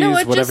 Selfies, You know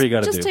what? whatever just, you got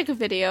to just do. take a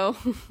video.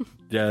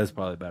 Yeah, that's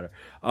probably better.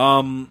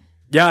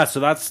 Yeah, so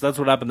that's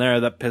what happened there.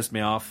 That pissed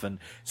me off, and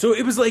so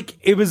it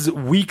was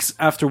weeks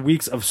after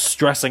weeks of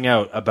stressing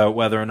out about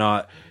whether or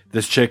not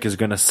this chick is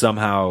going to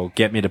somehow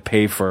get me to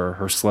pay for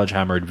her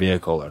sledgehammered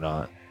vehicle or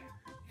not.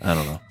 I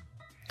don't know.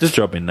 Just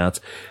drove me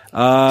nuts.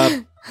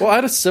 Well, I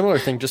had a similar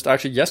thing just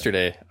actually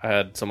yesterday. I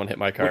had someone hit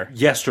my car.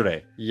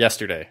 Yesterday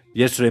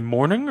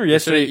morning or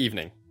Yesterday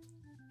evening.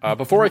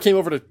 Before I came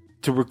over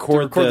to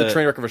record the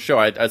train wreck of a show,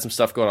 I had some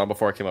stuff going on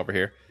before I came over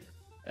here.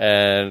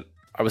 And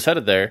I was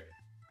headed there.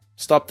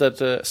 Stopped at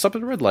a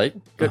red light,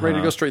 getting ready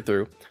to go straight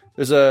through.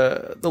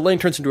 The lane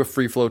turns into a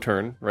free flow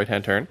turn, right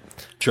hand turn.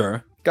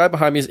 Sure. Guy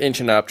behind me is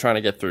inching up, trying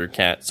to get through,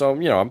 can't. So, I'm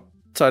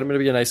decided I'm going to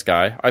be a nice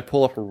guy. I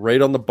pull up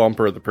right on the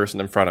bumper of the person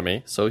in front of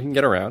me, so he can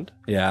get around.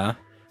 Yeah.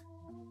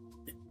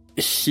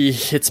 He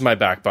hits my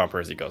back bumper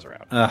as he goes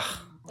around. Ugh.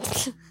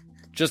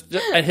 Just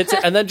and hits it,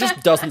 and then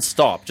just doesn't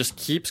stop. Just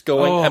keeps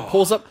going and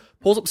pulls up,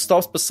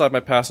 stops beside my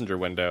passenger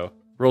window,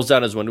 rolls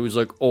down his window. He's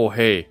like, "Oh,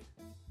 hey.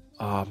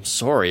 I'm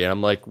sorry." And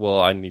I'm like,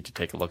 well, I need to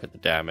take a look at the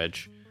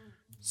damage.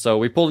 So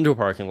we pulled into a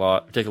parking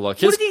lot, take a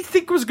look. What did you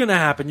think was going to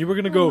happen? You were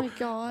going to go, Oh my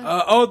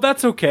God. oh,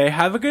 that's okay.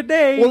 Have a good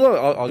day. Well, no,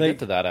 I'll get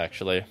to that,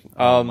 actually.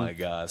 Oh my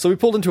God. So we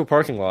pulled into a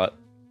parking lot,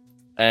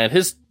 and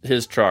his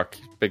truck,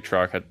 big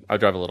truck, I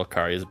drive a little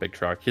car, he has a big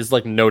truck. He's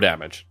like, no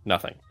damage,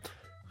 nothing.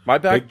 My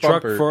back Big bumper,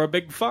 truck for a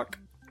big fuck.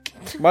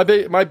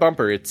 my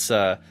bumper, it's,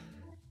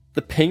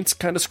 the paint's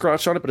kind of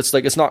scratched on it, but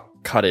it's not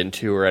cut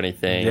into or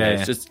anything. Yeah,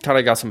 It's just kind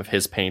of got some of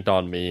his paint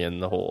on me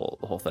and the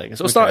whole thing.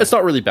 So Okay. it's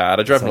not really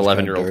bad. I drive an Sounds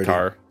kinda 11-year-old dirty.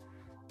 car.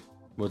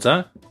 What's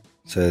that?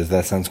 Says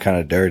that sounds kind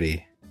of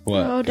dirty. What?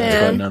 Oh, That's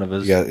Dan. what none of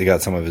us. You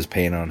got some of his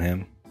paint on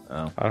him.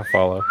 I don't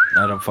follow.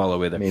 I don't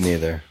follow either. Me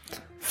neither.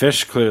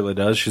 Fish clearly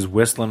does. She's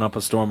whistling up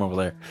a storm over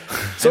there.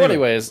 So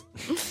anyways,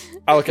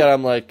 I look at it,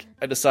 I'm like,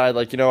 I decide,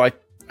 like,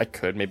 I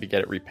could maybe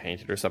get it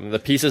repainted or something. The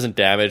piece isn't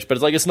damaged, but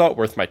it's not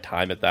worth my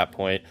time at that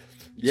point.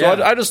 Yeah.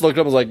 So I just looked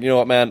up and was like, you know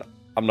what, man?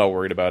 I'm not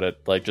worried about it.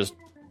 Like, just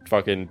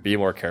fucking be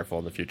more careful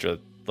in the future.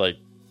 Like,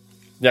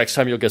 next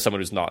time you'll get someone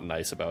who's not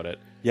nice about it.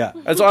 Yeah.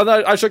 And so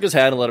I shook his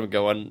hand and let him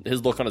go, and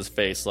his look on his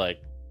face,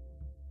 like,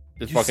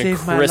 it's You fucking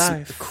saved my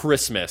life.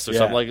 Christmas or Yeah,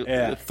 something. Like,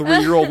 yeah. a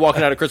 3-year-old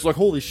walking out of Christmas, like,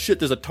 holy shit,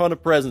 there's a ton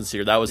of presents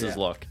here. That was his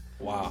look.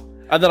 Wow.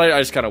 And then I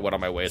just kind of went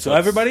on my way. So it's-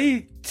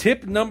 everybody,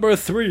 tip number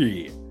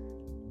 3.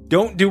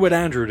 Don't do what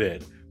Andrew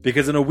did.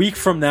 Because in a week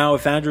from now,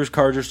 if Andrew's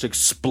car just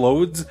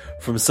explodes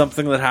from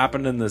something that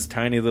happened in this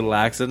tiny little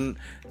accident,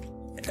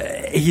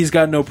 he's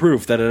got no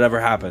proof that it ever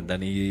happened,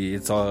 and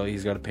he's got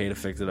to pay to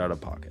fix it out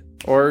of pocket.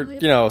 Or,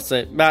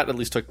 say Matt at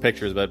least took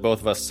pictures, but both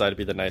of us decided to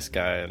be the nice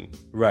guy, and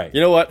Right. you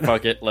know what?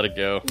 Fuck it, let it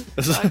go.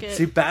 Fuck it.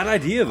 See, bad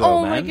idea though,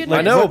 Oh man. my goodness. Like,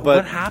 I know, what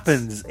but-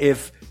 happens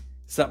if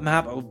something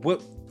happens?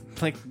 What?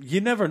 Like, you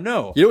never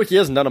know. You know what? He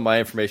has none of my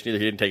information either.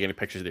 He didn't take any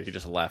pictures either. He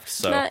just left.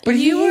 So Matt, But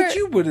you were.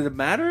 you would it have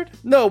mattered?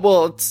 no,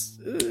 well, it's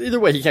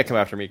either way. He can't come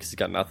after me because he's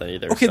got nothing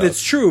either. Okay, so.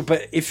 that's true.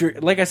 But if you're,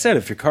 like I said,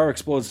 if your car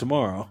explodes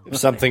tomorrow, If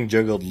something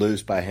jiggled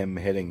loose by him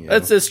hitting you.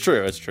 It's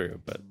true. It's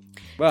true. But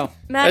well,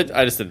 Matt,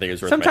 I just didn't think it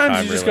was worth my sometimes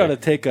time. you just really.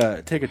 got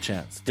to take a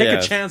chance. Take Yeah.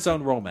 a chance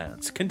on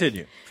romance.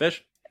 Continue,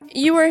 Fish.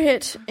 you were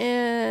hit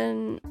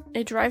in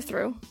a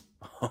drive-through.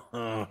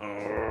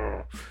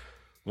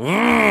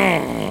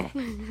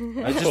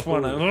 I just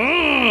want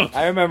to.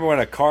 I remember when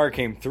a car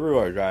came through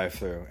our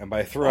drive-through, and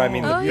by through I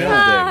mean the Oh building.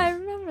 yeah, I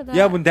remember that.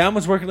 Yeah, when Dan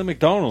was working at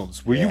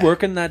McDonald's, were you Yeah.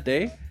 working that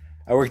day?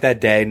 I worked that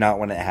day, not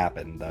when it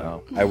happened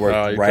though. I worked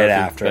Oh, your right car fits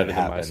after better it than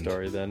happened. My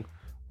story then.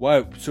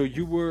 Why? So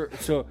you were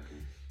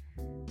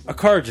a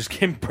car just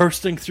came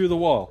bursting through the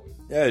wall.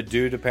 Yeah, a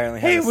dude apparently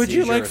had Hey, a would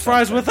you seizure like or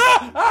fries something.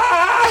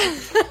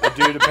 with A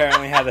dude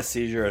apparently had a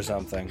seizure or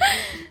something.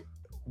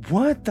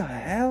 What the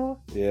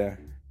hell? Yeah.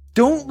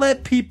 Don't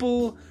let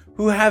people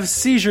who have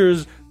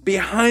seizures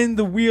behind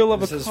the wheel of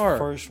This a is car.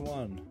 first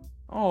one.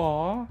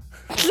 Aw.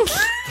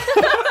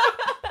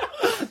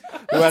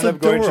 Who ended up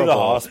going to the adorable.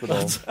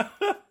 hospital.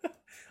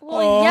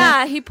 Well,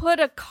 yeah, he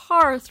put a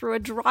car through a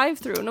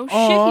drive-through. No shit,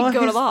 he'd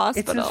go to the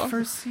hospital. It's his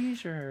first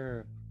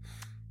seizure.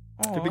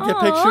 Did we Aw. get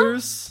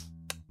pictures?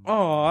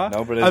 Aw.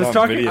 No, but it's I was on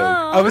talking. video.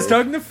 I was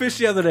talking to Fish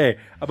the other day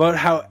about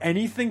how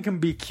anything can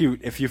be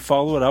cute if you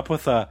follow it up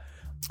with a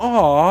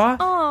 "aw,"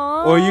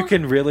 Aw. or you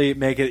can really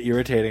make it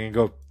irritating and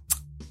go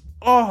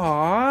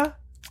 "aw."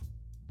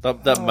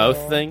 That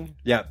mouth thing?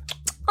 Yeah,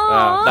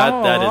 Aw. That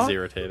Aw. is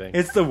irritating.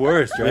 it's the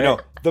worst, right? You know,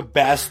 the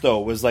best though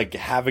was like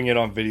having it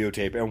on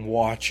videotape and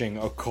watching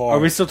a car. Are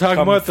we still talking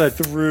come about the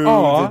through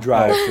Aw. the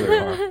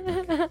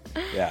drive-through?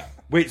 Yeah.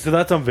 Wait, so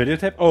that's on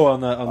videotape? Oh,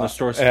 on the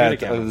store security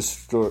camera.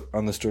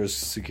 On the store's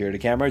security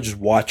camera, just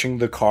watching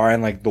the car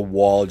and like the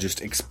wall just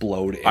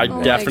explode. I inward.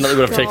 my definitely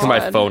would have taken my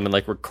God. phone and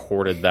like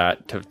recorded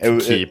that to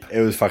It keep.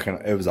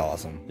 was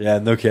awesome. Yeah,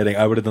 no kidding.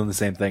 I would have done the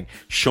same thing.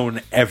 Shown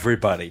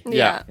everybody.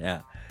 Yeah.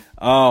 Yeah.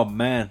 Oh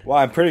man. Well,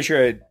 I'm pretty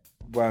sure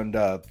wound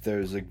up,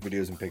 there's like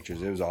videos and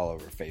pictures. It was all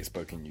over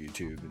Facebook and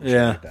YouTube and shit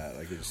Yeah. like that.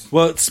 Like it's,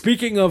 Well,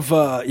 speaking of,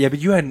 yeah, but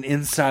you had an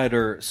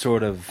insider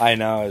sort of I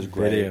know, it was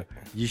great. video.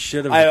 You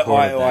should have I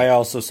recorded that.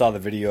 also saw the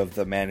video of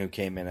the man who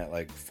came in at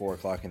like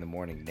 4:00 in the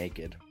morning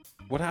naked.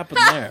 What happened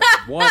there?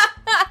 What?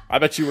 I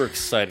bet you were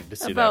excited to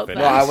see About that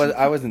No, video.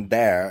 I wasn't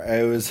there.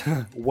 It was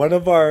one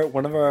of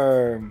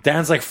our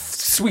Dan's like,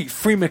 sweet,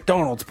 free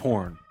McDonald's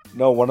porn.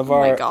 Oh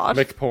my god.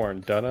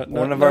 McPorn, done it.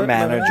 one of our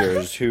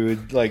managers who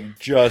had like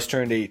just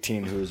turned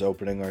 18 who was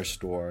opening our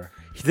store.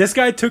 This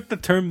guy took the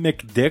term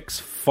McDicks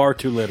far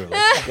too literally.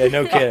 Yeah,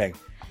 no kidding.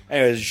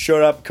 Anyways,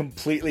 showed up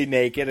completely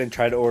naked and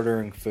tried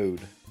ordering food.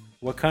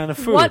 What kind of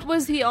food? What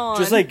was he on?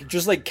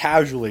 Just like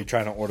casually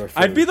trying to order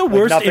food. I'd be the Like,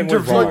 worst nothing was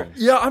interviewer. wrong.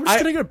 Yeah, I'm just I-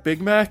 gonna get a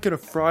Big Mac and a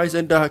fries,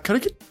 and can I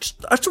get?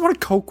 I just want a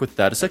Coke with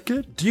that. Is that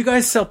good? Do you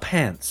guys sell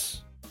pants?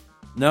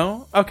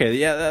 No? Okay,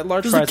 yeah, that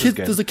large Does fries the is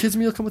good. does the kids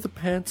meal come with a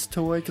pants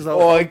toy? Because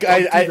Oh,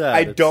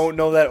 I don't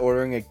know that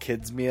ordering a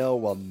kid's meal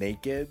while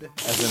naked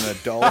as an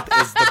adult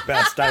is the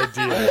best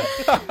idea.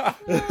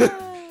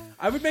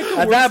 I would make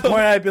At that point,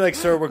 I'd be like,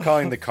 "Sir, we're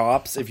calling the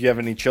cops. If you have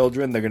any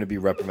children, they're going to be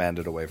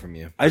reprimanded away from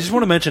you." I just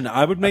want to mention,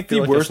 I would make the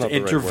feel like worst that's not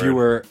the right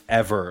interviewer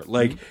ever.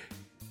 Like,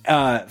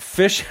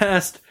 Fish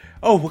asked,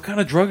 "Oh, what kind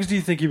of drugs do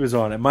you think he was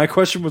on?" And my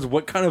question was,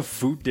 "What kind of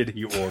food did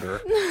he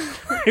order?"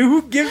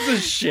 Who gives a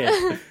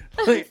shit?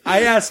 Like,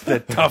 I asked the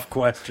tough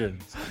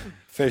questions.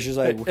 Fish is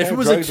like, what If kind it of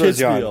was a drugs kid's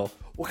he on? meal.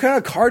 What kind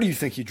of car do you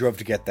think he drove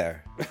to get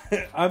there?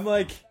 I'm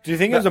like, Do you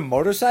think it was a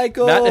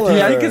motorcycle? Matt, if do you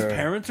or- think his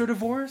parents are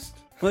divorced?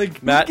 Like,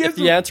 who Matt, gives if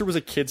the a- answer was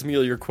a kid's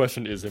meal, your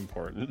question is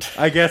important.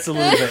 I guess a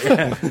little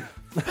bit.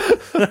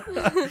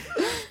 Yeah.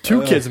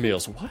 2 kids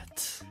meals.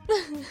 What?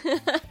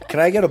 Can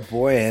I get a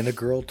boy and a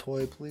girl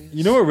toy, please?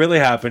 You know what really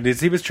happened is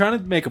he was trying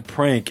to make a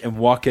prank and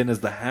walk in as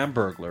the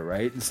Hamburglar,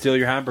 right? And steal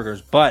your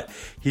hamburgers. But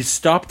he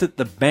stopped at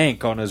the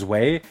bank on his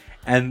way,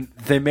 and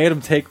they made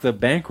him take the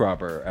bank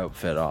robber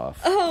outfit off.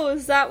 Oh,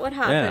 is that what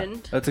Yeah,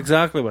 happened? that's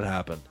exactly what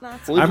happened.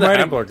 That's Well, even I'm the writing-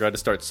 hamburger had to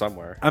start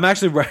somewhere. I'm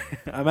actually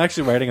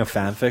writing a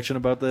fan fiction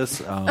about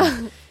this.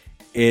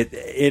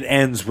 It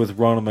ends with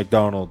Ronald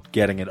McDonald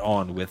getting it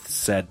on with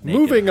said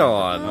naked. Moving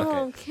on.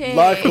 okay.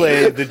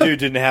 Luckily, the dude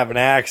didn't have an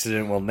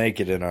accident while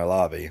naked in our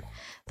lobby.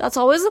 That's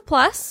always a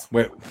plus.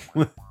 Wait,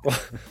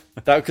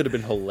 That could have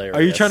been hilarious.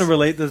 are you trying to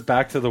relate this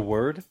back to the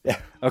word? Yeah.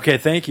 Okay,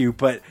 thank you.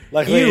 But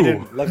Luckily, he ew.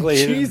 didn't, he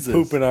Jesus.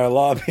 didn't poop in our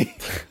lobby.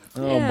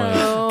 Oh my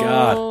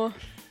god. Ew.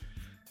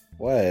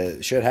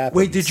 What? Shit happened.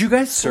 Wait, did you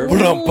guys serve him?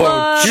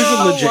 What? Here's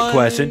a legit One.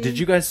 question. Did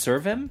you guys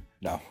serve him?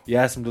 No. You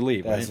asked him to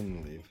leave, Ask right?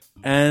 him to leave.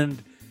 And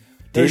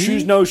No did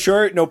shoes, he? no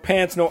shirt, no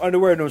pants, no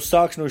underwear, no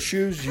socks, no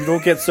shoes. You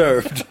don't get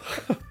served.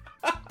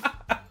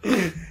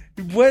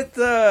 What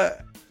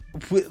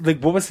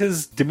what was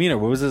his demeanor?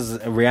 What was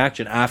his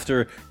reaction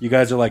after you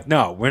guys are like,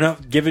 "No, we're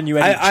not giving you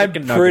any I'm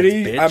chicken nuggets,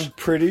 bitch." I'm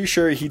pretty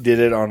sure he did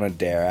it on a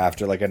dare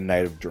after like a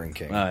night of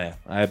drinking Oh yeah,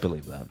 I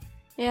believe that.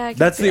 Yeah, I can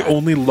That's see the that.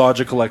 only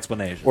logical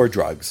explanation. or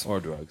drugs Or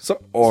drugs.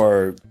 So,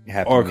 or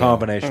happy Or a meal.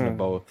 combination of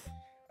both.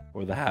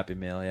 Or the Happy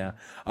Meal, yeah.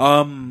 I've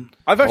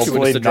actually Hopefully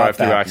witnessed a not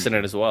drive-through that.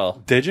 accident as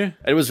well. Did you?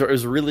 It was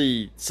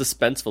really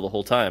suspenseful the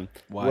whole time.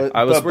 Why? What,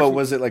 I was but working-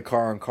 was it like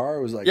car on car?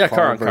 Or was it like Yeah,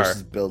 car on car.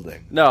 versus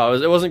building? No,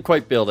 it wasn't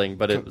quite building,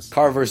 but it was.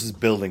 Car versus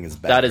building is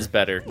better. That is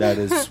better. That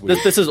is sweet.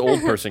 This is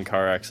old person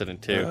car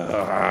accident too.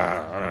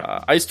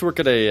 I used to work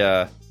at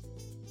a.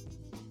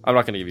 I'm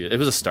not going to give you. It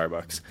was a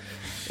Starbucks.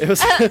 It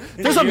was.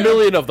 There's a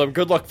million of them.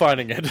 Good luck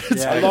finding it.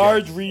 Yeah. a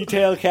large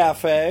retail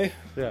cafe.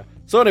 Yeah.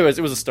 So, anyways,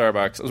 it was a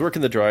Starbucks. I was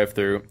working the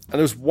drive-through, and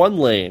there was one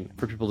lane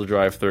for people to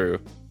drive through,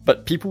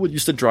 but people would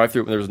used to drive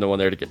through it when there was no one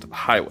there to get to the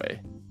highway,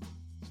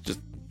 just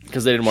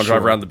because they didn't want to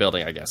drive around the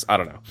building. I guess I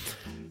don't know.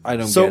 I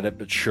don't So- get it,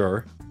 but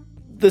sure.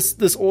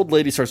 This old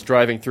lady starts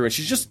driving through, and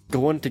she's just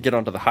going to get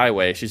onto the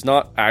highway. She's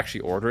not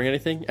actually ordering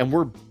anything, and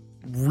we're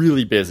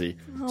really busy.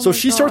 So my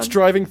she starts God.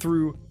 driving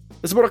through.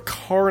 There's about a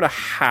car and a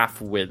half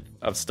width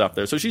of stuff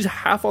there. So she's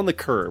half on the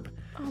curb,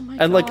 Oh my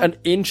and like God. an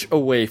inch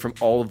away from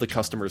all of the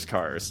customers'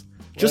 cars.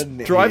 Just an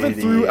driving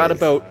through at idiot.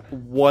 about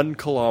 1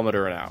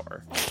 kilometer an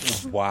hour.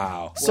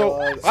 Wow.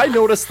 So I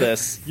noticed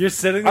this. You're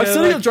sitting there I'm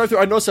sitting like, in the drive-through.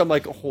 I noticed. I'm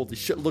like, holy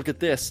shit! Look at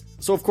this.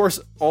 So of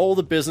course, all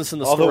the business in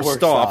the All the store work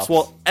stops. stops.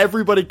 Well,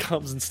 everybody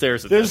comes and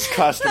stares at There's this.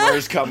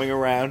 customers coming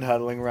around,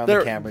 huddling around the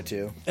There- camera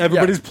too.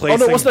 everybody's Yeah.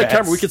 placing Oh no, it wasn't that bets.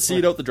 camera. We could see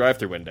it out the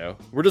drive-through window.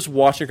 We're just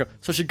watching her.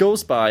 So she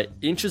goes by,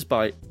 inches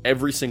by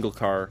every single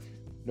car.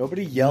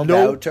 Nobody yelled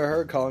No. out to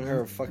her, calling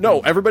her a fucking.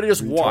 No, everybody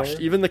just retard? watched.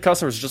 Even the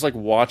customers just like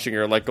watching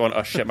her, like going,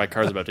 "Oh shit, my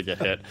car's about to get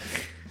hit."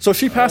 So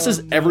she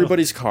passes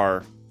everybody's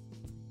car,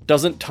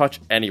 doesn't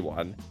touch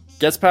anyone,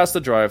 gets past the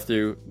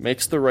drive-through,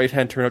 makes the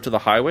right-hand turn out to the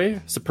highway.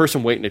 It's the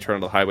person waiting to turn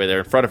on the highway there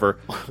in front of her,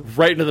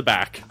 right into the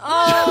back.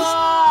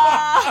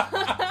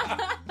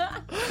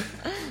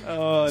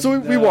 So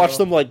we watched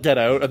them like get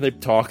out and they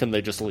talk and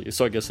they just leave.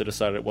 So I guess they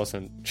decided it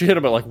wasn't. She hit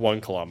him at like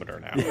 1 kilometer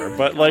an hour,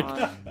 but like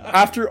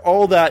after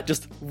all that,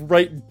 just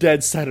right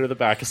dead center of the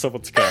back of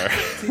someone's car.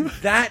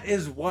 That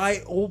is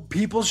why old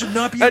people should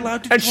not be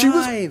allowed to drive. she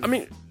was. I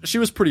mean, she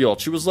was pretty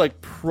old. She was like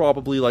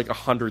probably like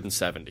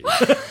 170.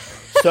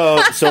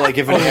 So like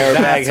if an airbag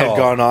that's had all.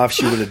 gone off,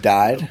 she would have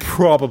died.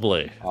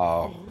 Probably.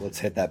 Oh, let's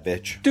hit that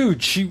bitch.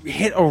 Dude, she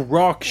hit a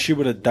rock, she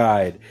would have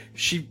died.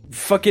 She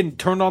fucking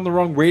turned on the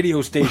wrong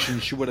radio station,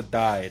 she would have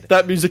died.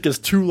 That music is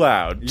too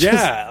loud.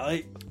 Yeah,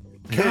 like,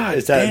 God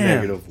It's at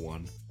damn.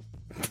 -1.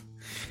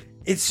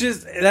 It's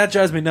just, that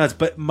drives me nuts.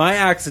 But my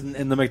accident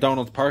in the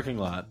McDonald's parking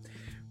lot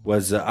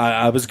was,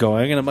 I was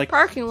going and I'm like,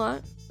 Parking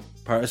lot.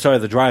 sorry,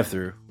 the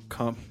drive-through.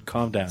 Calm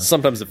down.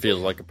 Sometimes it feels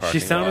like a parking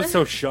She sounded lot.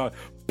 so shocked.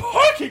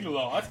 Parking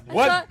lot?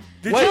 What?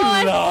 Did What? you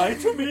lie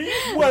to me?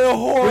 What a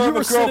horror When you of a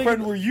were sitting-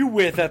 girlfriend were you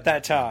with at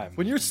that time?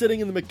 When you're sitting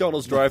in the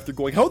McDonald's drive-thru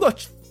going, how the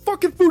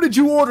fucking food did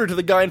you order, to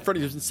the guy in front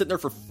of you who's been sitting there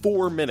for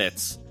 4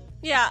 minutes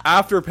Yeah.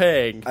 after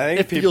paying, I think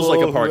it feels people like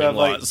a who parking have,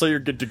 lot, like- so you're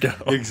good to go.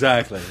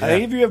 Exactly. I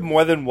think if you have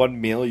more than one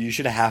meal, you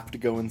should have to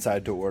go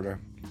inside to order.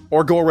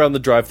 Or go around the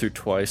drive-thru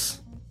twice.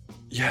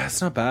 Yeah,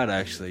 it's not bad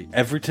actually.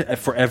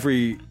 For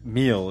every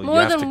meal, you More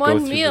have to than go one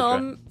through the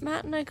meal.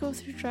 Matt and I go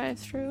through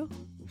drive-through.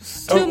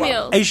 Oh, Two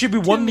meals. It should be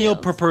one Two meal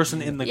meals. per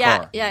person in the Yeah,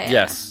 car. yeah, yeah.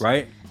 Yes.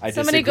 Right? I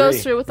Somebody disagree.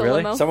 goes through with a Really?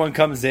 limo. Someone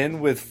comes in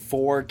with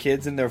 4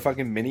 kids in their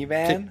fucking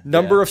minivan.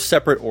 Number of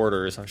separate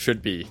orders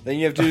should be. Then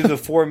you have to do the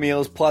 4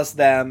 meals plus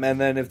them, and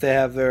then if they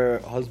have their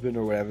husband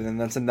or whatever, then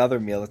that's another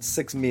meal. It's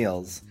 6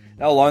 meals.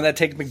 Know how long that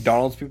takes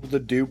McDonald's people to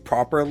do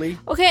properly?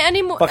 Okay,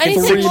 anything Fucking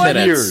more 3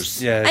 than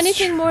years. Yeah, it's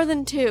anything more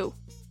than 2.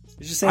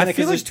 You're just saying I that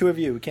feel because there's like- 2 of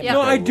you. We can't. Yeah. No,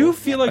 make I that do rule.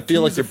 feel like I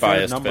feel like two's a you're fair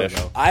biased, number, Fish.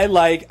 though. I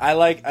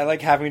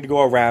like having to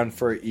go around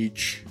for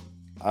each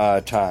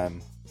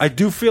time. I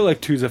do feel like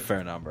 2's a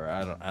fair number.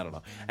 I don't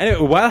know.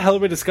 Anyway, while hell are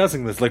we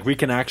discussing this? Like, we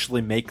can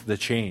actually make the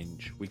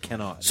change. We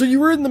cannot. So you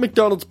were in the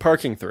McDonald's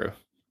parking through.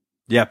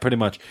 Yeah, pretty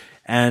much.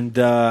 And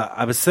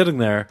I was sitting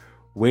there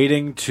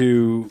waiting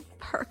to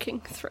Parking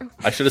through.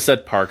 I should have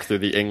said park through.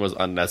 The ing was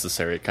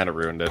unnecessary. It kind of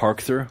ruined it.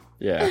 park through.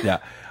 Yeah. Yeah.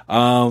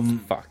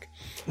 Fuck.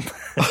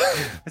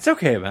 It's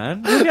okay,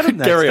 man. You'll get him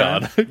next Carry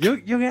time. on.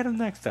 You'll get him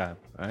next time.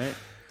 All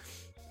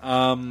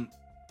right.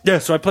 Yeah.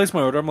 So I placed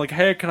my order. I'm like,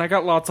 hey, can I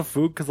get lots of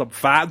food because I'm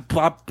fat?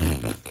 Blah.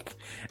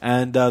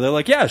 And they're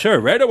like, yeah, sure,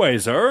 right away,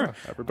 sir.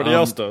 Everybody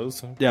else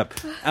does. Yep.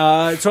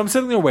 So I'm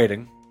sitting there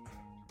waiting,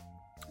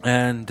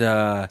 and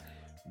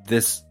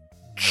this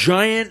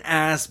giant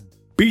ass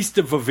beast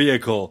of a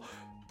vehicle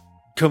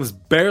comes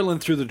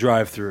barreling through the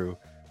drive-through,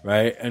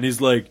 right? And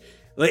he's like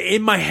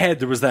in my head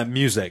there was that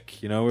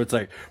music, you know, where it's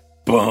like,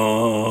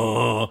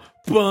 bah,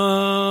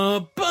 bah,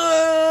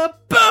 bah,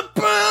 bah,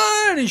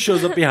 bah, and he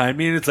shows up behind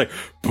me, and it's like,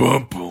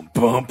 boom, boom,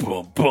 boom,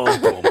 boom,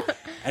 boom, boom,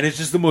 and it's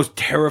just the most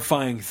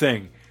terrifying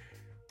thing.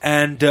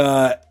 And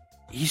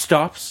he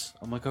stops.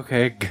 I'm like,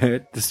 okay,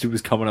 good. This dude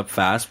was coming up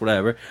fast,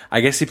 whatever.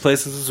 I guess he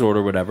places his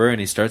order, whatever,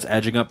 and he starts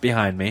edging up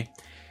behind me.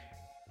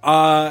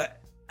 And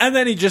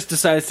then he just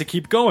decides to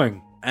keep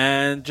going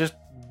and just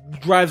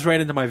drives right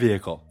into my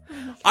vehicle.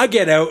 I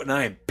get out and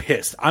I am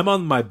pissed. I'm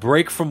on my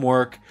break from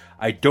work.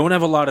 I don't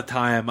have a lot of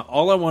time.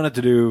 All I wanted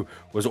to do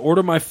was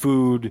order my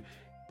food,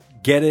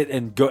 get it,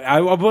 and go.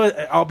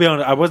 I'll be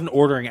honest, I wasn't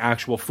ordering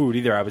actual food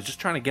either. I was just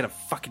trying to get a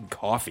fucking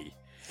coffee,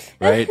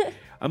 right?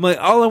 I'm like,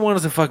 all I want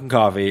is a fucking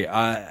coffee.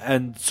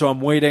 And so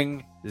I'm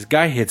waiting. This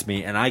guy hits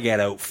me, and I get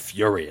out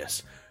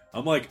furious.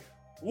 I'm like,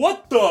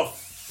 what the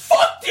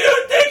fuck do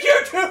you think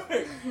you're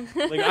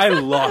doing? Like, I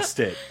lost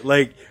it.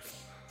 Like,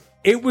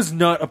 it was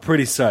not a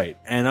pretty sight.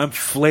 And I'm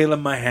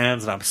flailing my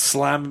hands, and I'm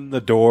slamming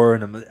the door,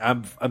 and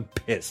I'm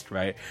pissed,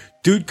 right?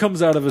 Dude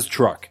comes out of his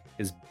truck,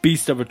 his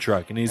beast of a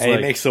truck, and he's And like,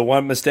 he makes the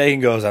one mistake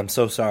and goes, "I'm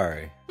so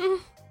sorry."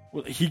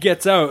 well, he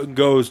gets out and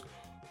goes,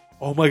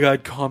 oh my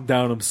God, calm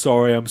down. I'm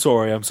sorry.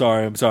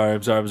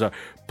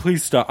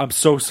 Please stop. I'm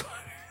so sorry.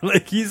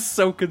 Like, he's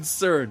so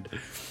concerned.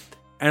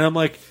 And I'm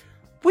like,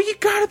 well, you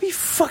gotta be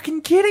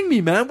fucking kidding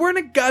me, man. We're in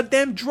a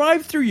goddamn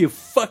drive-thru, you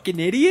fucking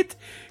idiot.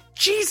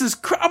 Jesus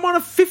Christ, I'm on a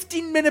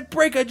 15-minute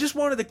break. I just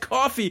wanted a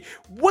coffee.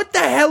 What the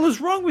hell is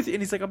wrong with you?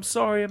 And he's like, I'm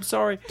sorry. And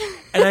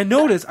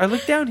I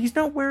look down, he's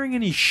not wearing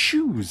any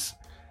shoes.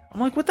 I'm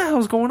like, what the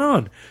hell's going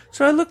on?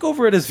 So I look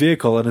over at his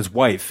vehicle, and his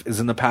wife is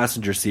in the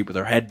passenger seat with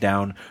her head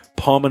down,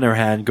 palm in her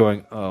hand,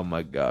 going, oh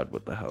my God,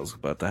 what the hell's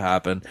about to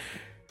happen?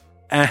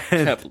 I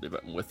And can't believe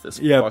I'm with this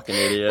Yeah. fucking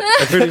idiot.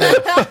 pretty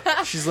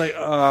much, she's like,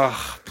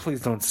 please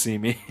don't see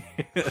me.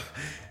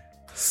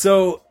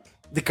 So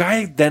the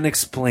guy then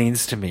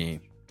explains to me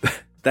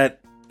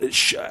that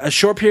a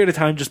short period of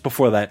time just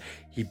before that,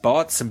 he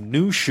bought some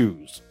new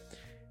shoes,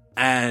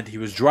 and he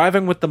was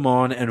driving with them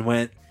on and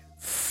went,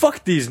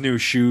 fuck these new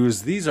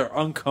shoes. These are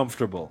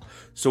uncomfortable.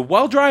 So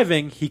while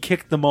driving, he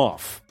kicked them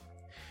off.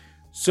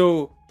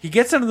 So he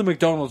gets into the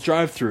McDonald's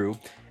drive-thru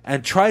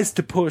and tries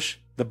to push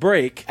the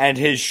brake, And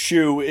his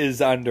shoe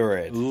is under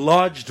it.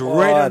 lodged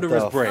right What under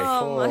his the brake.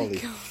 Oh my Holy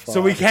God. fuck.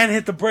 So we can't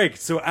hit the brake.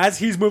 So as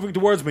he's moving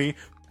towards me,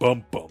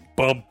 bum, bum,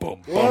 bum,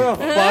 bum, What bum, a bum.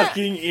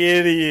 fucking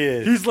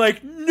idiot. He's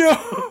like, no,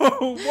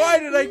 why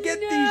did I get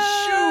No,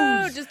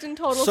 these shoes? just in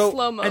total So-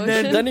 slow and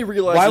motion. then he Why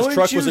realized his wouldn't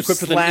truck was you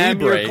equipped with an slam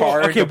your e-brake.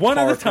 car? Okay, to one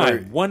at a park where-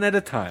 time. One at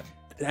a time.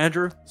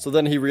 Andrew? So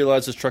then he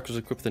realized his truck was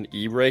equipped with an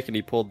e-brake, and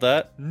he pulled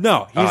that.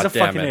 No, he's Ah, a damn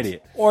fucking it.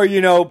 idiot. Or,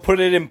 put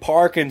it in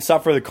park and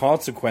suffer the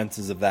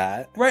consequences of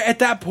that. Right at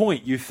that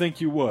point, you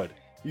think you would.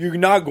 You're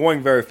not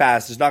going very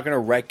fast. It's not going to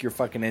wreck your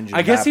fucking engine.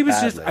 I guess that he was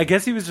badly. I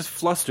guess he was just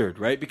flustered,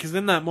 right? Because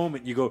in that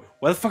moment, you go,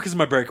 "Why the fuck is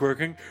my brake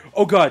working?"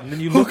 Oh god! And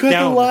then you Who look cut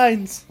down. the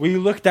lines? Well, you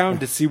look down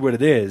to see what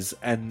it is,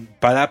 and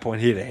by that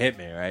point, he'd have hit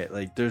me, right?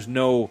 Like, there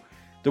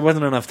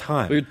wasn't enough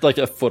time. You're like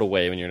a foot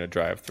away when you're in a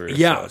drive-through.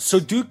 Yeah, so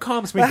dude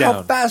calms me But how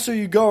down. fast are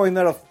you going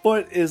that a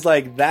foot is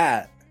like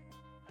that?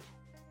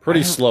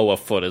 Pretty slow a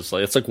foot is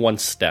like. It's like one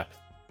step.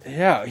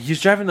 Yeah, he's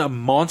driving a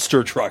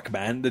monster truck,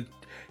 man.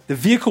 The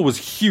vehicle was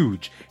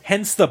huge,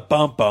 hence the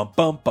bump.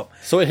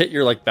 So it hit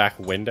your like back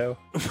window.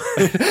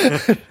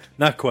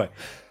 Not quite.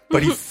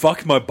 But he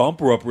fucked my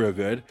bumper up real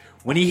good.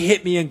 When he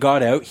hit me and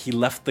got out, he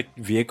left the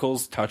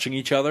vehicles touching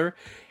each other,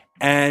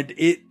 and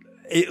it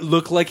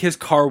looked like his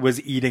car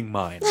was eating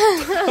mine.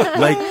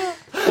 Like,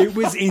 it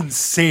was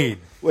insane.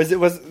 Was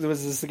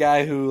this the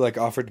guy who like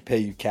offered to pay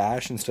you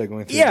cash instead of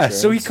going through Yeah,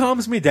 insurance? so he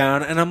calms me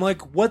down, and I'm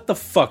like, "What the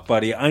fuck,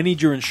 buddy? I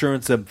need your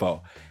insurance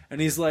info."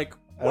 And he's like,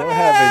 I don't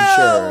have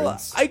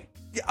insurance.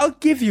 I'll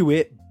give you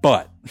it,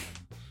 but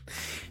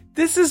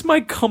this is my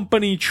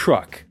company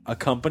truck, a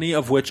company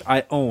of which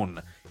I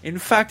own. In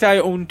fact, I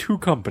own 2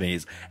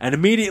 companies, and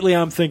immediately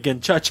I'm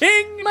thinking,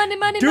 cha-ching! Money,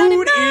 money,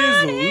 Dude money,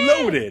 is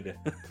loaded.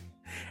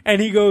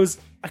 And he goes,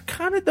 "I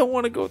kind of don't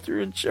want to go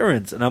through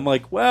insurance." And I'm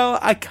like, "Well,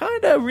 I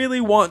kind of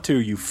really want to,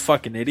 you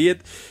fucking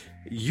idiot.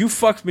 You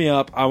fucked me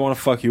up. I want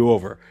to fuck you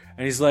over."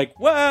 And he's like,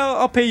 "Well,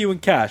 I'll pay you in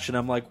cash." And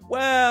I'm like,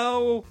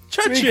 "Well,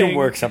 So cha-ching." you can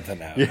work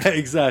something out. Yeah,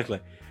 exactly.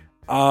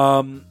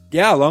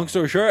 Yeah, long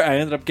story short, I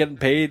ended up getting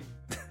paid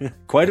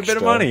quite a bit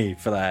of Extra. money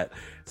for that.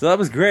 So that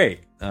was great.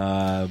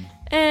 But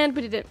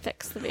he didn't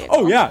fix the vehicle.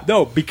 Oh, yeah,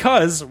 no,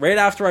 because right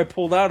after I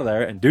pulled out of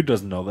there, and dude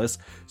doesn't know this,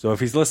 so if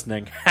he's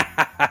listening,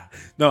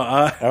 no,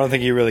 I don't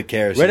think he really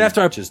cares. Right He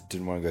after I- just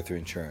didn't want to go through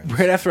insurance.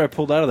 right after I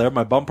pulled out of there,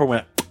 my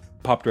bumper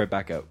popped right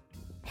back out.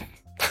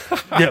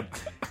 Yep.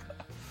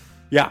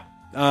 Yeah.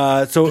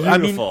 So, I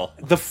mean, Beautiful.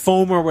 the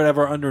foam or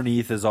whatever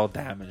underneath is all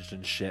damaged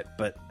and shit,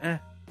 but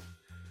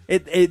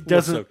it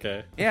doesn't. Looks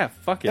okay. Yeah,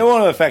 fuck it. It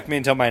won't affect me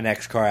until my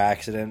next car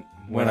accident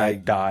when I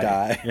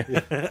die.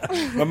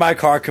 when my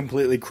car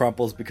completely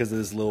crumples because of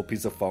this little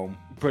piece of foam.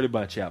 Pretty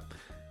much, yeah.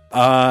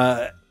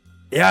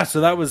 Yeah,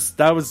 so that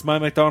was my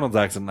McDonald's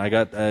accident. I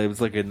got it was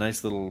like a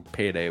nice little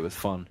payday. It was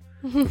fun.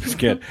 It was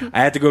good.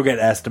 I had to go get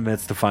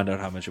estimates to find out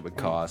how much it would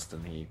cost,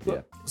 and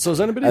yeah. So has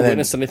anybody And then-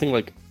 witnessed anything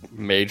like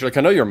major? Like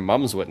I know your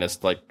mom's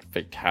witnessed like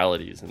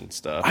fatalities and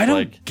stuff. I don't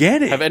like,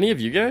 get it. Have any of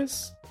you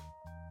guys?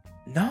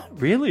 Not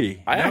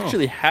really. I No.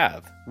 actually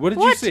have. What did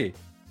you see?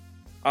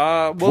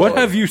 Well, What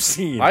have you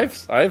seen?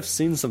 I've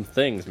seen some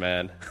things,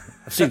 man.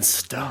 I've seen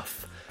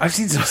stuff. I've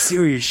seen some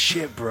serious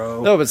shit,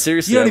 bro. No, but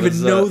seriously, you don't I even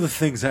was, know the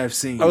things I've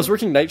seen. I was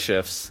working night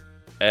shifts,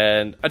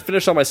 and I'd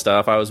finished all my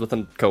stuff. I was with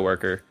a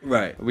coworker.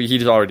 right.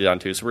 He's already done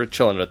too, so we're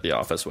chilling at the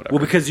office, whatever.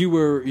 Well, because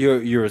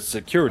you're a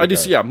security. I do,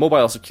 guard. yeah,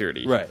 mobile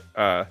security. Right.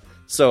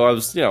 So I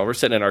was, we're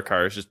sitting in our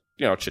cars, just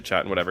chit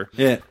chatting, whatever.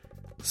 Yeah.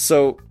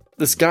 So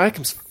this guy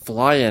comes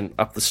flying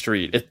up the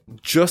street. It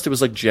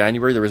was like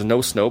January. There was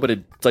no snow, but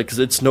because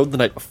it snowed the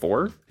night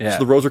before. Yeah. So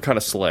the roads were kind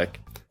of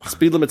slick.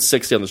 Speed limit's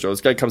 60 on this road.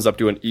 This guy comes up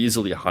doing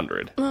easily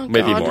 100,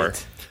 maybe God.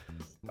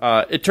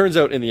 more. It turns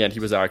out in the end he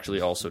was actually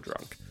also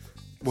drunk.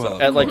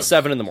 Well, At like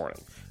 7 in the morning.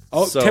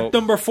 oh, so- tip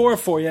number 4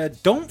 for you: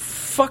 don't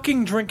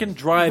fucking drink and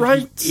drive,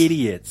 Right. you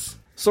idiots.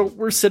 So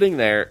we're sitting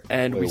there,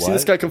 and we see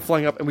this guy come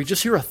flying up, and we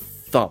just hear a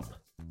thump.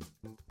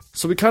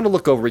 So we kind of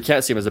look over. We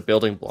can't see him as a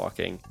building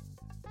blocking.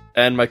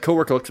 And my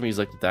coworker looks at me. He's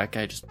like, "Did that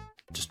guy just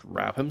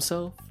wrap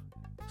himself?"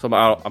 So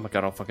I'm like,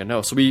 "I don't fucking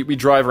know." So we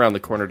drive around the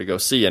corner to go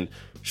see, and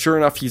sure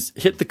enough, he's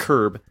hit the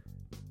curb,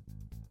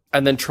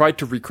 and then tried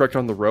to recorrect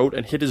on the road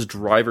and hit his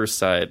driver's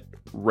side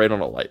right on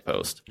a light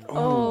post.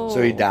 Oh.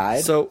 So he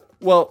died. So,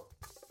 well,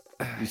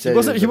 You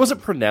said he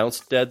wasn't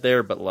pronounced dead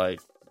there, but like.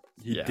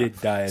 He Yeah. did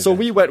die. So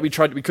we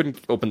couldn't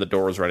open the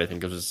doors or anything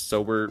because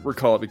we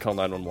call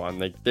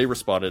 911. They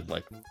responded in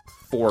like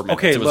 4 minutes.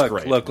 okay, It was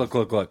great. look.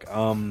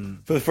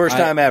 for the first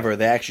time ever,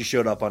 they actually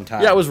showed up on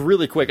time. Yeah, it was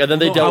really quick, and then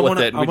they dealt with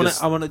it. And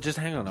I want to just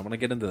hang on. I want to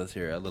get into this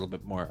here a little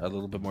bit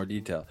more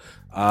detail.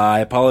 I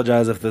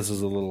apologize if this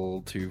is a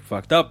little too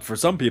fucked up for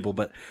some people,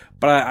 but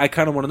I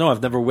kind of want to know.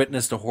 I've never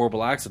witnessed a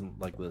horrible accident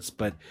like this,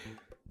 but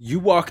you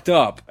walked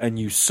up and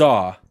you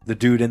saw the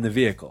dude in the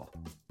vehicle.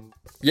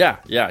 yeah.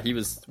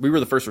 We were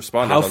the first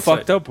responders. How on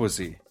fucked site. up was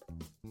he?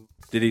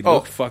 Did he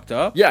look fucked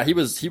up? Yeah, he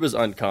was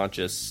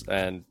unconscious,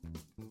 and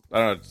I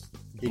don't know.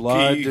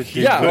 Blood.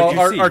 Yeah, what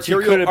did you see?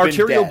 He could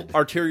have been dead.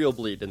 arterial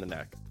bleed in the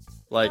neck.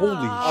 Like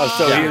Oh,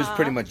 so Yeah. he was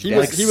pretty much He dead.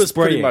 was pretty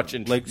Spraying, much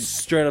in like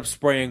straight up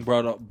spraying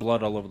blood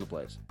all over the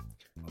place.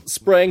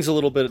 spraying's a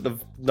little bit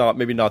of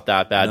maybe not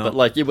that bad, No. but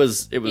like it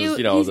was you can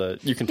He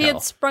tell.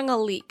 had sprung a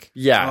leak.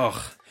 Yeah.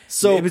 Ugh.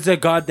 So It was a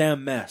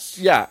goddamn mess.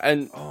 yeah,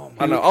 and I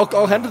don't know.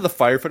 I'll hand to the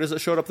firefighters that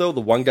showed up though. The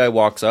one guy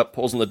walks up,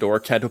 pulls on the door,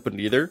 can't open it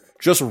either.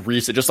 Just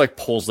like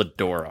pulls the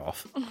door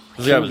off.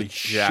 The guy was Holy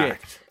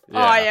jacked.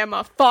 I am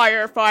a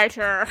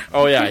firefighter.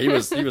 Oh yeah, he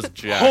was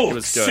jacked. He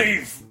was good.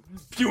 Save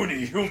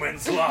puny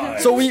humans'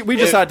 lives. So we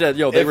just had to,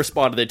 they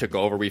responded, they took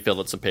over, we filled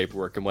out some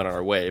paperwork and went on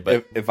our way.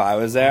 But If I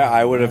was there,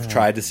 I would have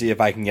tried to see if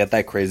I can get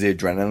that crazy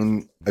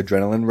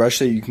adrenaline rush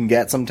that you can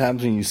get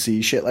sometimes when you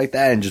see shit like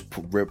that, and just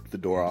rip the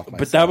door off myself.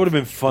 But that would have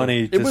been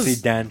funny to was-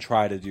 see Dan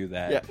try to do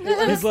that.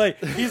 Yeah. He's like,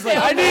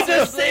 I need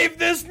to save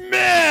this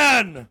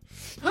man.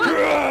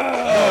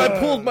 I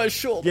pulled my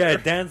shoulder. Yeah,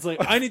 Dan's like,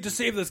 I need to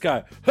save this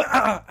guy.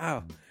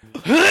 Ow.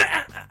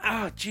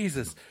 Ow,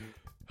 Jesus.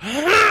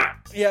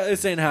 Yeah,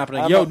 this ain't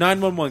happening. Yo,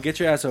 911, get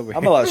your ass over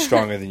I'm here. a lot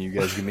stronger than you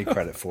guys give me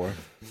credit for.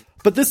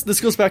 But this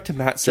goes back to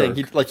Matt saying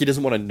he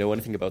doesn't want to know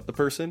anything about the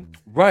person.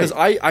 Right. Because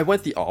I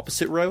went the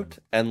opposite route,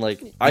 and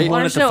like I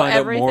wanted to know find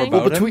out more everything?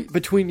 about well, him.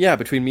 between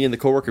me and the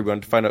coworker, we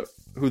wanted to find out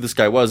who this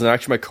guy was, and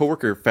actually my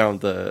coworker found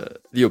the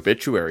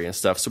obituary and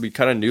stuff, so we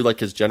kind of knew like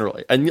his general.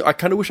 And I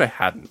kind of wish I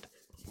hadn't,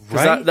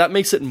 because Right? that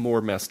makes it more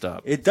messed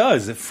up. It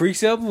does. It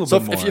freaks you out a little So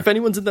bit more. if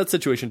anyone's in that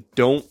situation,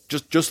 don't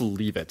just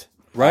leave it.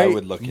 right? I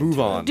would look Move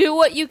into on. Do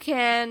what you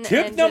can.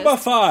 Tip and number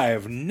just-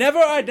 5: never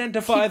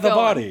identify Keep the going.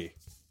 body.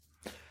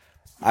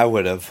 I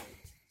would have.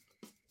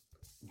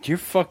 You're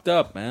fucked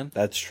up, man.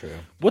 That's true.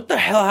 What the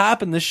hell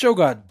happened? This show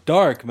got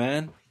dark,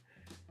 man.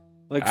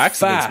 Like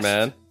Accidents, fast.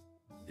 man.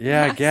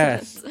 Yeah, I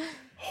guess.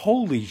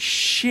 Holy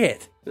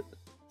shit.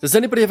 Does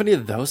anybody have any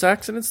of those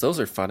accidents? Those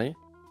are funny.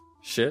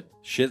 Shit.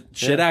 Shit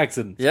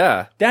accident.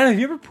 Yeah. Dan, have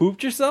you ever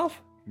pooped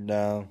yourself?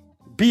 No.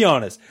 Be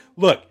honest.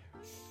 Look,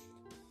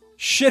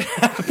 shit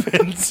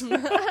happens.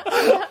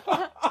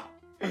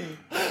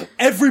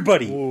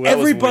 Everybody that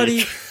was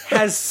weak.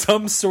 has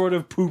some sort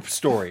of poop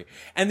story.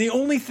 And the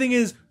only thing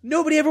is,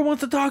 nobody ever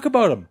wants to talk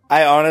about them.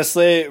 I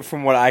honestly,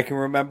 from what I can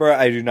remember,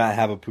 I do not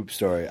have a poop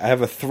story. I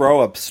have a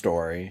throw up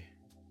story.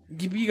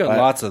 You got What?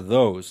 lots of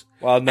those.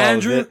 Well, no,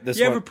 Andrew, this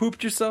you one- ever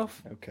pooped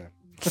yourself? Okay.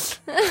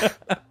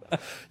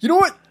 You know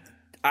what?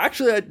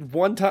 Actually, at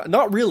one time,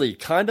 not really,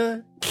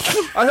 kinda.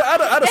 I had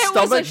a It was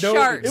stomach. a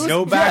shark. It was,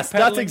 No yes, backpedaling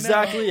that's now?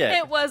 exactly it.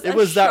 It was It a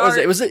was that was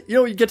shark. it. Was it? You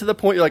know, you get to the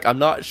point you're like, I'm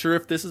not sure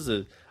if this is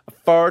a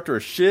fart or a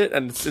shit,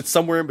 and it's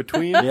somewhere in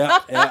between.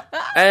 Yeah.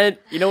 And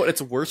you know what?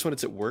 It's worse when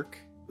it's at work.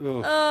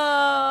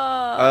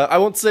 I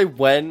won't say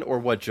when or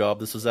what job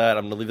this was at.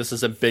 I'm gonna leave this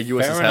as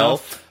ambiguous Fair as hell.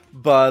 enough.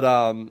 But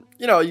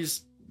you know, you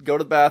just go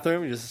to the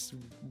bathroom, you just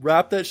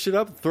wrap that shit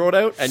up, throw it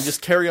out, and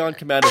just carry on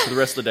commando for the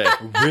rest of the day.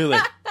 Really?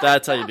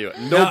 That's how you do it.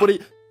 Nobody.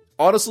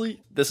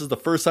 Honestly, this is the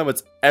first time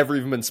it's ever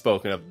even been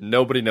spoken of.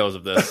 Nobody knows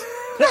of this.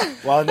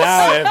 Well,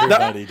 now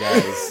everybody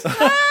does.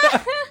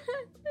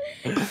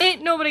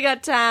 Ain't nobody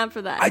got time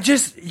for that. I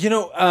just,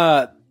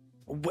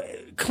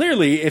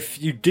 clearly,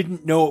 if you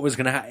didn't know it was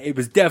going to happen, it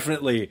was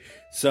definitely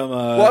some.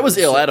 Well, I was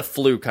ill. I had a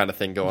flu kind of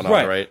thing going on,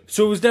 right?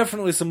 So it was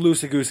definitely some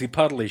loosey-goosey,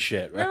 puddly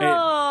shit, right?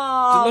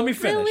 Oh, Let me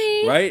finish,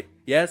 really? right?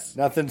 Yes?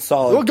 Nothing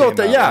solid. We'll go came with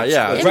that. out. Yeah, Let's-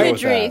 yeah. let's go with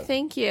Imagery, that.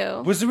 thank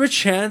you. Was there a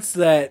chance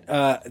that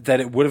that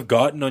it would have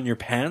gotten on your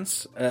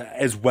pants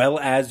as well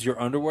as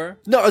your underwear?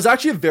 No, it was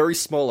actually a very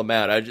small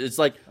amount. It's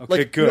like,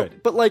 Okay, good. you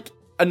know, but like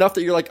enough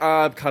that you're like,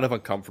 I'm kind of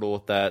uncomfortable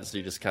with that, so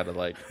you just kind of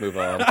like move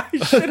on. I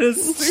should have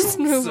Just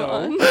move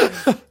on.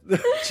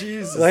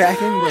 Jesus. Like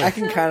I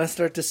can kind of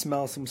start to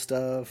smell some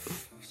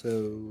stuff.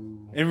 So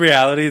In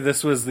reality,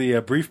 this was the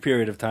brief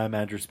period of time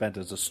Andrew spent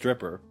as a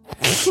stripper.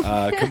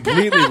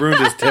 Completely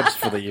ruined his tips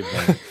for the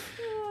evening.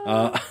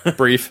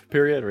 Brief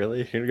period, really?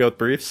 You're gonna go with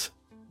briefs?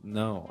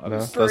 No, No,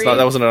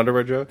 that wasn't an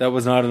underwear joke. that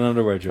was not an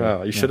underwear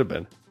joke. Oh, you should have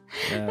been.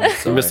 Yeah,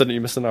 You missed sorry.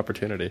 You missed an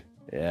opportunity.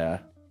 Yeah,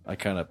 I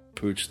kind of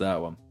pooched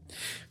that one.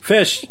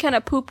 Fish. You kind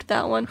of pooped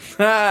that one.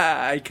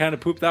 I kind of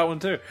pooped that one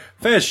too.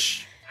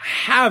 Fish.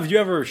 Have you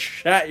ever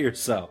shat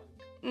yourself?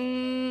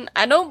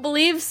 I don't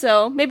believe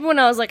so. Maybe when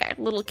I was like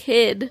a little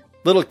kid.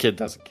 Little kid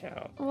doesn't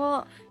count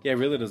Well, Yeah, it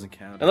really doesn't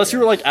count. unless you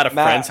were like at a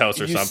Matt, friend's house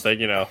or you something.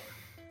 You know,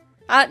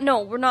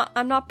 no, we're not.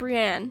 I'm not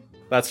Brienne.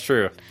 that's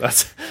true.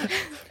 That's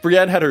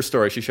Brienne had her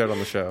story. She shared on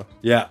the show.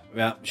 Yeah.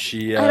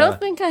 She. I don't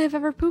think I have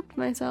ever pooped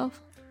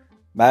myself.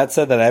 Matt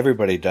said that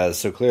everybody does.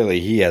 So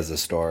clearly he has a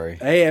story.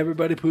 Hey,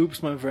 everybody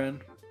poops, my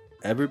friend.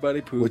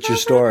 Everybody poops. What's your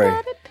story?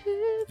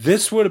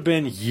 This would have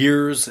been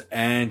years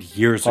and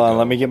years Hold ago. on,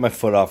 let me get my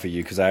foot off of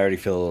you because I already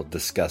feel a little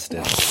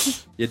disgusted.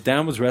 Yeah,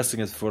 Dan was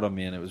resting his foot on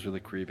me, and it was really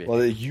creepy.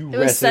 Well, you was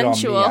rested on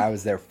sensual. me. I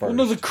was there first. Well,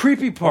 no, the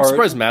creepy I'm part.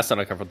 surprised Matt's not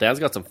uncomfortable. Dan's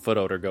got some foot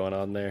odor going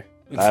on there.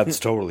 That's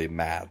totally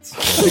Matt's.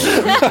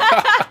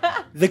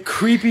 The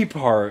creepy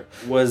part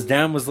was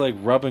Dan was like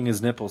rubbing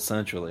his nipples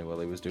sensually while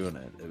he was doing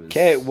it. It was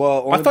Okay,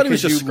 well, only I thought he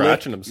was because just you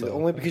scratching licked- himself.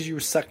 Only because you were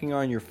sucking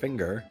on your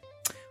finger.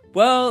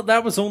 Well,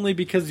 that was only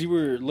because you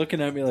were looking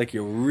at me like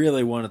you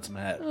really wanted some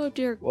head. Oh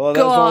dear Well, that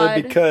God. was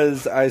only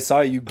because I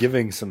saw you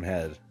giving some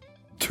head.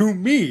 To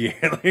me.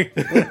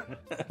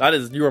 That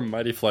is, you are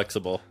mighty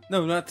flexible.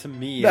 No, not to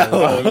me.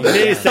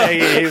 Me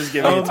saying he was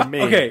giving it to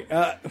me. Okay.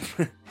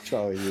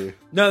 Show you.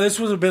 No, this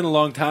would have been a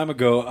long time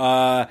ago.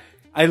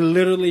 I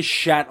literally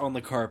shat on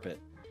the carpet.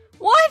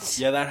 What?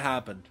 Yeah, that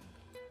happened.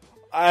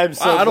 I'm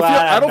so I don't glad feel-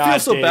 I I'm don't feel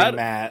not so dating bad.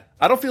 Matt.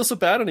 I don't feel so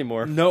bad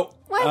anymore. No.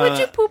 What? Why would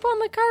you poop on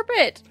the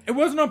carpet? It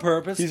wasn't on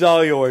purpose. He's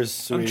all yours,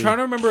 I'm sweetie. trying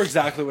to remember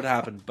exactly what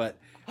happened, but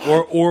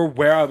or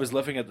where I was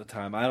living at the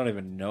time. I don't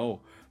even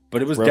know.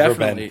 But it was Riverbend,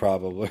 definitely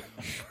probably.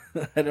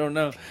 I don't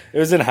know. It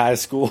was in high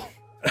school.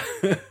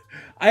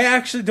 I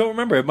actually don't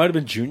remember. It might have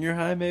been junior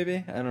high,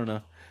 maybe. I don't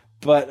know.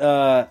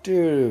 But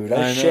Dude, I I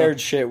know. shared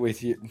shit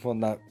with you. Well,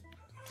 not.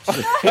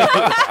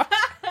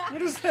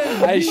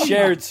 I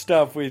shared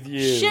stuff with you.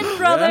 Shit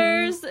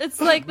brothers.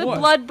 It's like the What?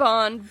 blood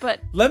bond, but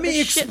let me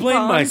the shit explain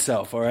bond.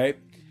 myself, all right?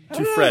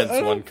 Two friends, I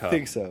one don't cup.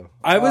 think so.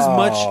 I was Oh.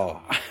 much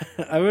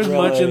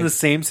much in Really? the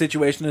same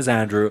situation as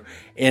Andrew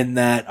in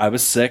that I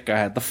was sick, I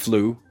had the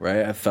flu,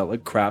 right? I felt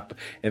like crap.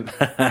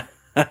 I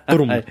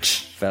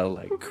felt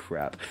like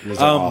crap. These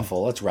are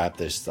awful. Let's wrap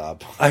this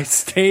up. I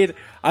stayed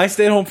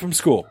home from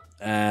school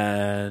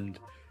and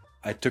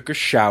I took a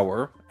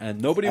shower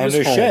and nobody And was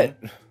there's home. shit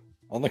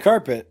on the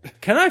carpet.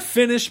 Can I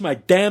finish my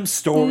damn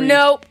story?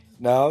 Nope.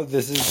 No,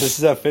 this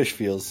is how fish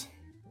feels.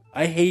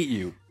 I hate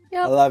you. I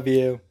Yep. love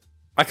you.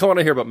 I kind of want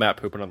to hear about Matt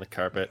pooping on the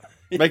carpet.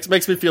 Makes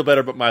me feel better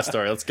about my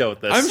story. Let's go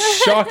with this. I'm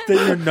shocked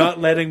that you're not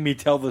letting me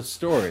tell the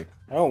story.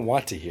 I don't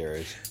want to hear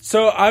it.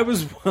 So I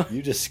was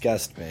You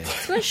disgust me.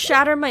 It's gonna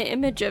shatter my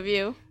image of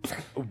you.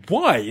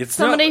 why? It's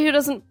Somebody not who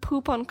doesn't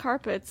poop on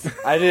carpets.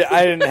 I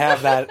didn't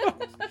have that.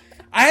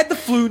 I had the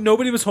flu,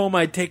 nobody was home,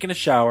 I'd taken a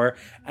shower,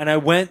 and I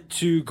went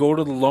to go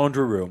to the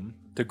laundry room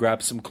to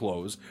grab some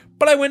clothes.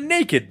 But I went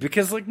naked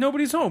because like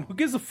nobody's home. Who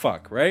gives a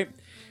fuck, right?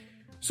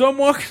 So I'm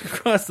walking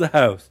across the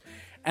house,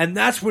 and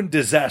that's when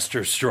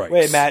disaster strikes.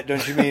 Wait, Matt,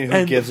 don't you mean who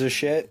And- gives a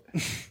shit?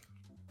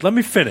 Let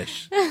me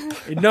finish.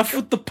 Enough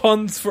with the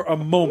puns for a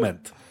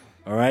moment.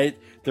 All right?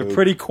 They're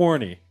pretty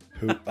corny.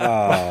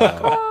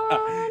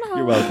 Oh,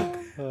 You're welcome.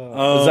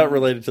 Is that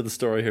related to the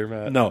story here,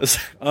 Matt? No.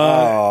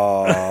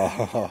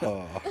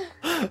 oh.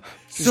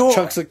 So- Just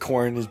chunks of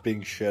corn is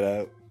being shit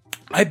out.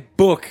 I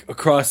book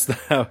across the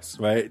house,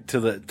 right, to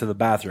the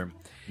bathroom.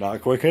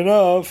 Not quick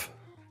enough.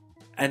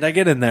 And I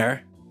get in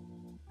there,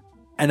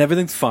 and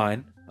everything's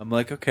fine. I'm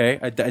like, okay,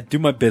 I do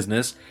my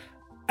business.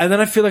 And then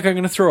I feel like I'm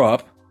going to throw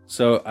up.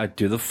 So I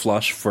do the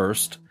flush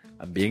first.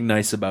 I'm being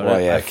nice about Well,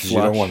 it. yeah, I because you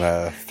don't flush.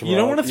 want to. You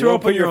don't wanna throw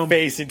up put on your your own-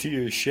 face into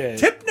your shit.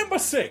 Tip number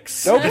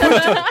 6.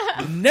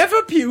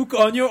 Never puke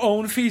on your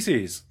own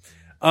feces.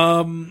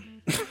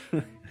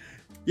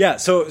 Yeah,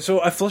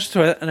 so I flush the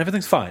toilet and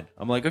everything's fine.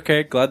 I'm like,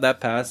 okay, glad that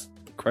passed.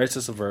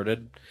 Crisis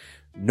averted.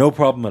 No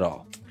problem at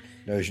all.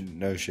 No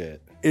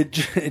shit.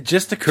 It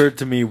just occurred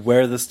to me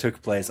where this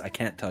took place. I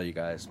can't tell you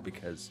guys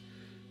because,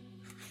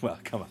 well,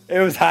 come on. It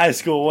was high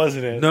school,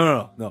 wasn't it?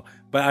 No.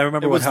 But I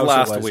remember It what was house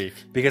last it was week.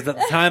 because at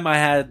the time I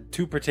had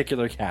 2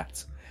 particular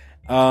cats.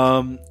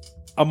 I'm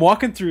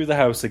walking through the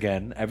house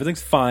again.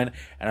 Everything's fine,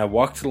 and I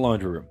walk to the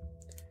laundry room.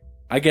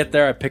 I get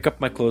there. I pick up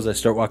my clothes. I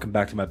start walking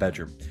back to my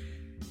bedroom.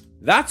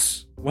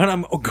 That's when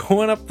I'm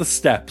going up the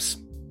steps,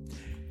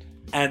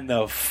 and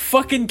the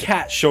fucking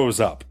cat shows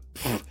up.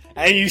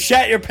 And you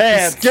shat your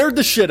pants. Scared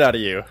the shit out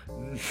of you.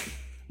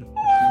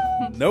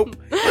 Nope.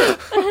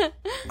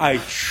 I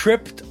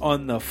tripped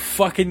on the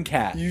fucking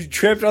cat. You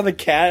tripped on the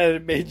cat and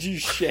it made you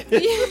shit.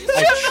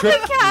 I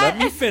tripped. Let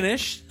me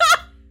finish.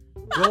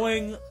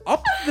 Going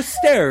up the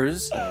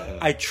stairs,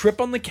 I trip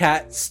on the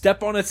cat,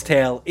 step on its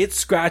tail. It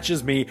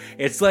scratches me.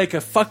 It's like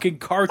a fucking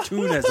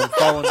cartoon as I'm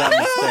falling down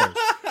the stairs.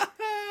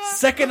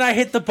 Second I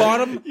hit the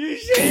bottom, You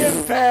shit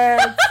your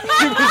pants.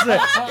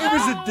 it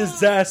was a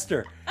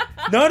disaster.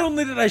 Not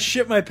only did I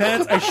shit my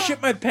pants, I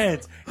shit my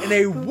pants in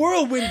a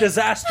whirlwind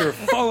disaster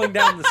falling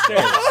down the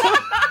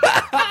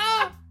stairs.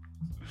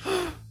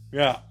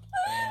 Yeah.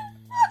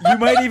 You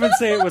might even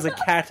say it was a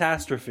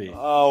catastrophe.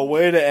 Oh,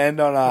 way to end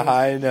on a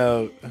high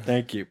note.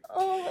 Thank you.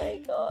 Oh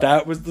my god.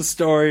 That was the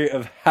story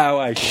of how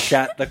I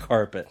shat the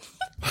carpet.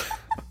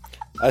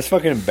 That's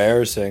fucking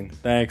embarrassing.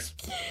 Thanks.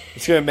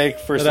 It's gonna make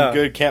for some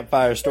good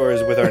campfire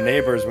stories with our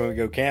neighbors when we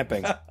go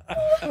camping.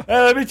 Hey,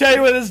 let me tell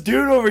you what this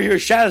dude over here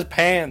shat his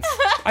pants.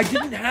 I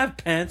didn't have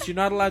pants. You're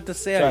not allowed to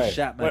say I Sorry.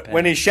 shat my pants.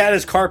 When he shat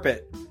his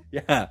carpet.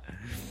 Yeah.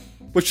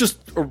 Which just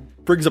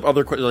brings up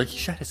other questions. Like, he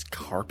shat his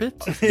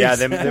carpet? Yeah,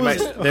 they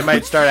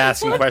might start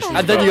asking questions.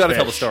 And then you about got to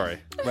tell the fish. story.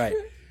 Right.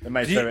 They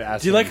might Do start you,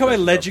 asking do you like how I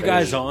questions led about you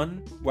guys fish. on?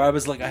 Where I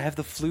was like, I have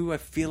the flu. I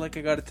feel like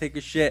I got to take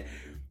a shit.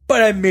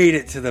 But I made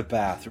it to the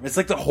bathroom. It's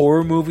like the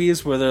horror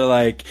movies where they're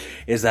like,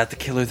 is that the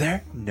killer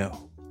there?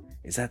 No.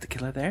 Is that the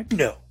killer there?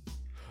 No.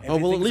 Oh,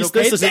 well, at Everything's least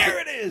okay? this isn't. There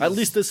it is. At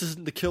least this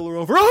isn't the killer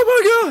over.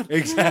 Oh my god!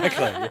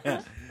 Exactly.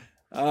 Yeah.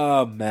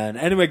 Oh man.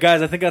 Anyway,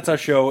 guys, I think that's our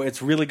show.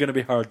 It's really going to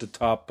be hard to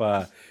top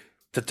me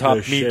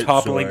shit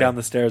toppling story. down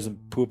the stairs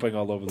and pooping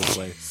all over the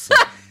place. So,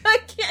 I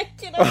can't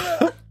get over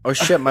it. Oh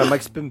shit, my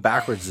mic's been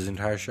backwards this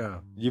entire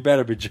show. you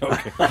better be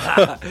joking.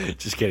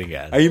 Just kidding,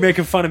 guys. Are you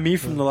making fun of me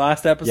from the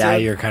last episode? Yeah,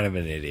 you're kind of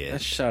an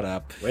idiot. Shut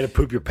up. Way to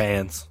poop your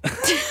pants.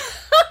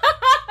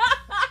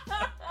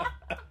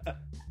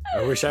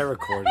 I wish I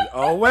recorded.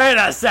 Oh, wait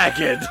a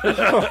second. You're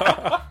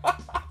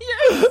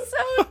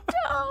so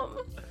dumb.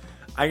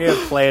 I'm going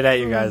to play it at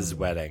you guys'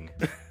 wedding.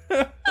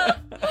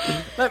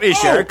 That Let me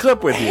share a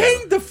clip with you.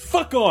 Hang the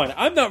fuck on.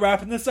 I'm not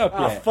wrapping this up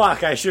Oh, yet.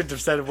 fuck. I shouldn't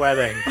have said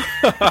wedding.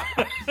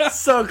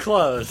 So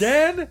close.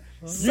 Dan,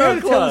 you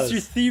gotta tell us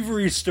your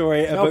thievery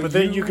story No, about but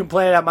then you can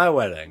play it at my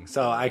wedding.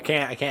 So I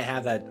can't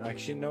have that.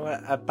 Actually, you know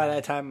what? By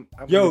that time,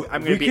 I'm Yo,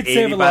 gonna we be could 80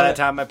 save a by lot that of-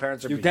 time my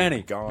parents are Yo, be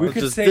Danny, gone. we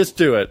could Just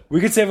do it.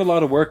 We could save a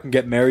lot of work and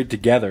get married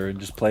together and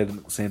just play them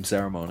at the same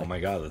ceremony. Oh my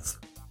god,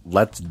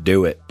 let's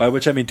do it. By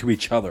which I mean to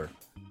each other.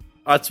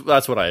 That's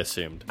what I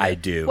assumed. I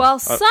do. Well,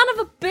 son of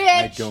a bitch.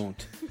 I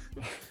don't.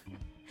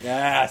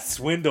 Yeah,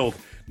 swindled.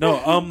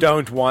 No,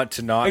 don't want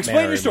to not explain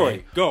marry your story.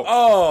 me. Go.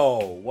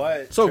 Oh,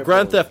 what? So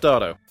Grand Theft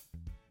Auto.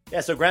 Yeah,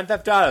 so Grand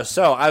Theft Auto.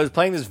 So I was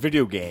playing this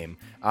video game.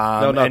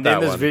 No, not and in that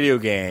this one. video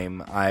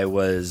game, I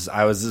was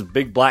this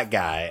big black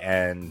guy,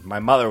 and my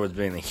mother was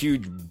being a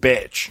huge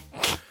bitch.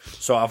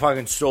 So I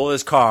fucking stole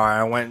his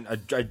car. I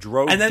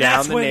drove And then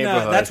down the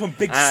neighborhood. that's when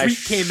Big and I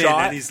Sweet came in, shot-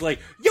 and he's like,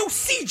 "Yo,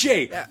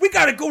 CJ, we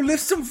gotta go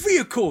lift some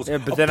vehicles." Yeah,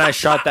 but then I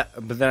shot that.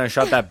 But then I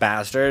shot that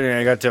bastard, and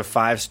I got to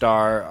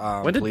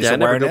 5-star When did police Dan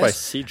ever awareness.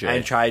 go by CJ?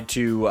 And tried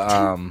to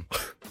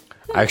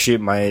actually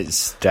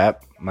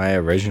my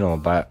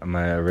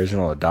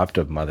original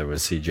adoptive mother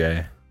was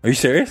CJ. Are you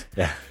serious?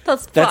 Yeah,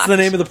 That's That's the fucked.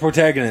 name of the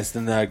protagonist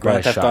in the But I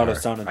Grand Theft shot Auto her.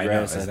 San I know,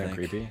 Andreas. isn't I that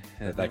think. creepy?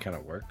 That kind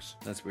of works.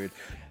 That's weird.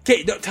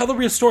 Okay, no, tell the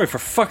real story for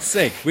fuck's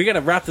sake. We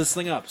gotta wrap this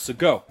thing up. So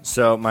go.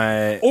 So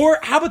my Or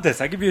how about this?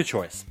 I give you a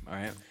choice. All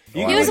right.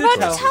 You He was either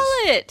about to tell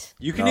it.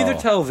 You can either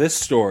tell this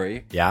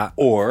story, yeah.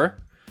 or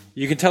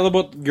you can tell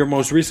about your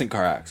most recent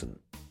car accident.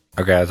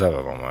 Okay, I'll talk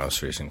about my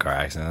most recent car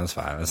accident. That's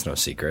fine. That's no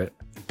secret.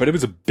 But it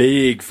was a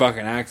big fucking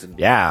accident.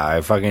 Yeah,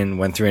 I fucking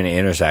went through an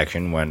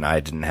intersection when I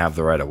didn't have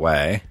the right of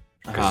way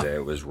because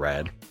it was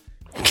red.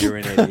 You're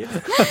an idiot.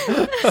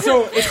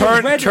 So it's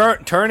red.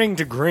 Turning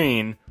to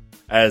green,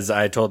 as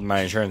I told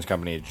my insurance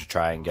company to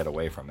try and get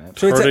away from it.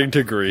 So it's a- Turning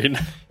to green.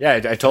 Yeah,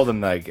 I told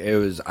them like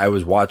I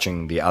was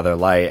watching the other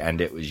light and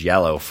it was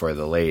yellow for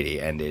the lady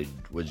and it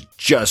was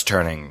just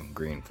turning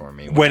green for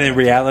me. when in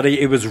reality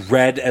it was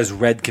red as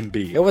red can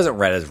be. it wasn't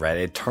red as red.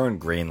 It turned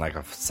green like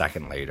a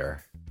second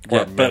later.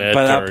 Yeah, but minute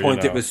by that or, point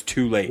you know. it was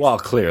too late. Well,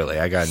 clearly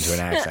I got into an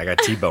accident. I got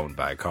T-boned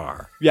by a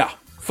car. Yeah.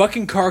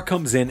 Fucking car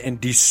comes in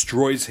and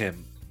destroys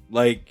him.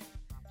 Like,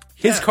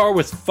 his car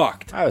was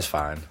fucked. I was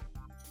fine.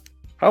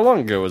 How long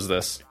ago was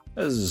this?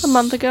 It was A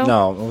month ago?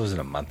 No, it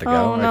wasn't a month ago.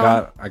 Oh,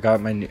 no. I got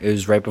my. It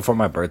was right before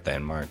my birthday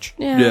in March.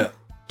 Yeah.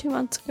 2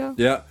 months ago.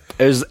 Yeah.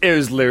 It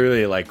was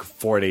literally like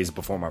 4 days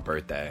before my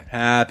birthday.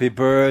 Happy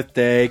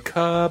birthday,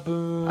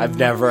 Kaboom. I've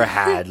never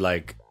had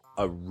like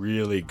a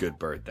really good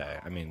birthday.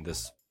 I mean,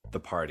 the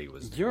party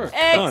was You're a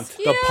cunt.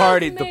 Excuse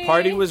the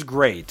party me. was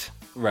great,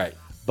 Right.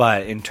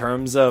 but in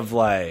terms of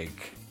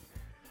like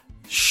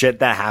shit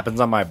that happens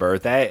on my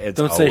birthday, it's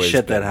Don't say always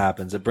shit been- that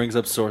happens. It brings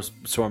up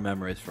sore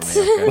memories for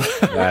me.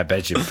 Okay? Yeah, I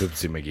bet you,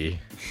 Poopsie McGee.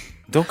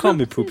 Don't call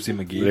me Poopsie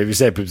But McGee. if you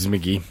say Poopsie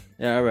McGee,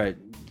 Yeah, all right.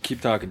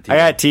 Keep talking. I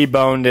got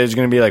T-boned. There's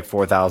going to be like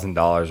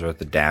 $4,000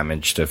 worth of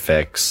damage to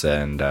fix,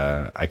 and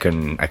I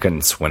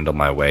couldn't swindle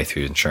my way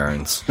through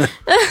insurance.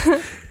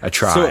 I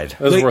tried. It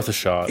was Like- worth a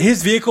shot.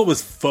 His vehicle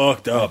was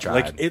fucked up. tried.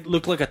 Like it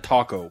looked like a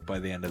taco by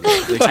the end of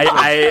it.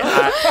 Like,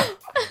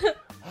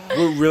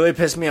 What really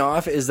pissed me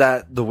off is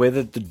that the way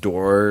that the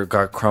door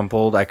got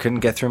crumpled, I couldn't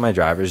get through my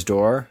driver's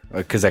door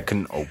because I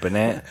couldn't open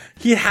it.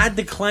 he had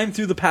to climb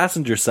through the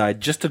passenger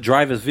side just to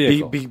drive his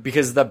vehicle.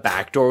 Because the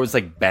back door was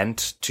like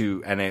bent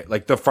to, and it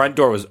like the front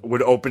door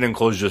would open and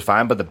close just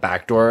fine, but the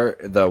back door,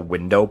 the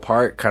window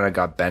part, kind of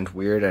got bent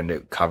weird, and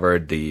it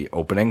covered the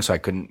opening, so I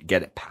couldn't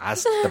get it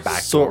past the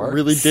back So door. it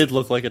really did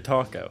look like a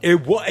taco.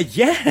 It was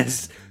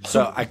yes.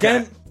 So I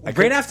Again, can't-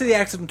 right after the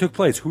accident took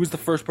place, who was the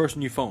first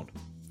person you phoned?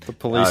 The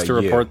police to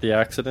you. report the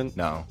accident.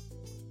 No,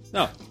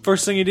 No,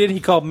 first thing he did, he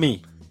called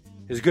me,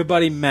 his good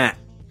buddy Matt,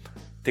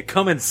 to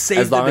come and save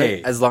as the long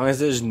day. as long as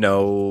there's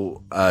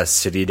no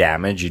city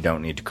damage, you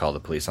don't need to call the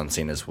police on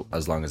scene as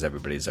long as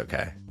everybody's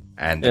okay.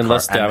 And the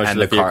Unless car, damage and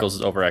to the car- vehicles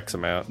is over X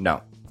amount.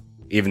 No.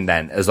 Even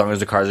then, as long as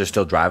the cars are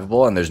still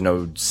drivable and there's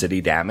no city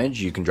damage,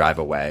 you can drive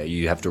away.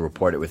 You have to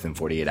report it within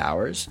 48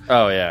 hours.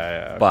 Oh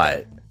yeah.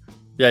 But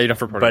Yeah, you don't have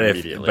to report it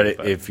if immediately.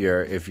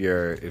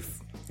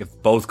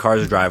 if both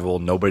cars are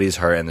drivable, nobody's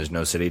hurt, and there's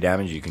no city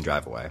damage, you can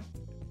drive away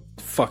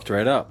Fucked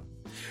right up.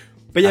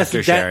 But yes,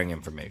 after sharing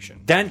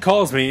information. Dan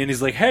calls me and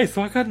he's like, "Hey,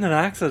 so I got in an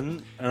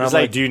accident," and He's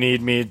I'm like, "Do you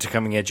need me to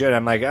come and get you?" And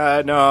I'm like,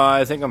 "No,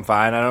 I think I'm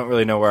fine. I don't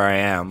really know where I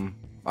am.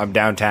 I'm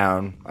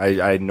downtown.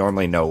 I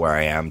normally know where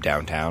I am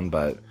downtown,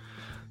 but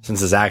since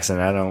this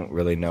accident, I don't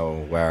really know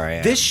where I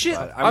am. This shit-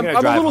 But I'm gonna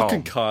a drive little home.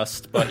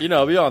 concussed, but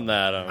beyond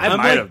that, I'm might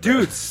like, have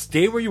dude,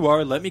 stay where you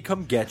are. Let me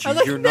come get you. I'm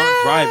like, You're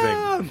not driving.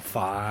 I'm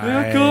fine.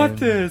 I got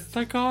this.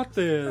 I got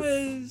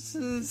this.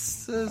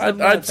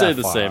 I'd say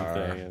the same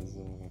thing.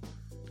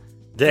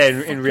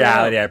 Then in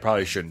reality, I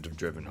probably shouldn't have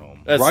driven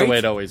home. That's Right? the way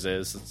it always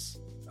is.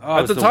 Oh,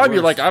 At it's the time,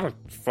 you're worst. like,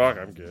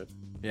 I'm good.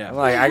 yeah. I'm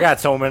like, I got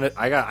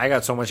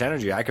so much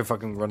energy. I could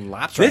fucking run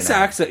laps. This right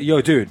now. accident,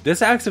 yo, dude,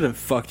 this accident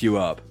fucked you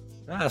up.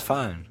 That's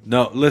fine.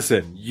 No,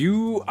 listen,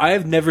 I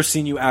have never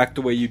seen you act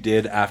the way you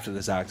did after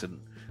this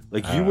accident.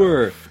 Like, you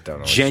were don't know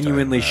what you're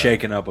genuinely talking about.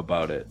 shaken up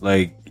about it.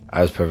 Like,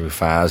 I was perfectly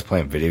fine. I was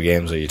playing video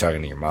games. Are you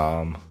talking to your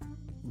mom?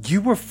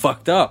 you were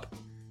fucked up.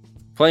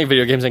 Playing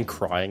video games and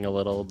crying a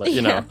little, but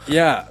you know.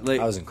 Yeah,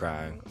 like, I wasn't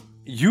crying.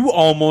 you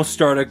almost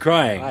started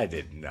crying. I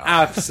did not.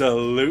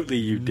 Absolutely,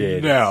 you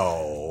did.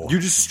 No. You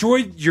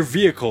destroyed your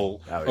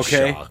vehicle. That was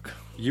Okay, shock.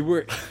 you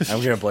were.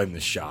 I'm gonna blame the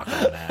shock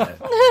on that.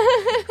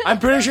 I'm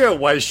pretty sure it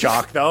was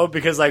shock though,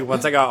 because like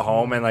once I got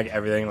home and like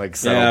everything like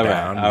settled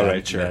down, All then,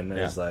 right, sure. then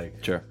it was Yeah.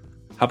 like Sure.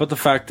 How about the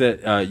fact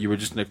that you were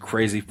just in a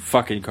crazy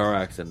fucking car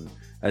accident?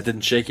 That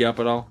didn't shake you up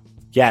at all?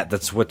 yeah,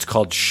 that's what's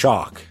called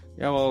shock.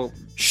 Yeah, well,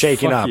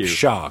 Shaking fuck up, you.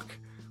 shock.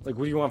 Like,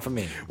 what do you want from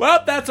me?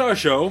 Well, that's our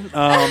show.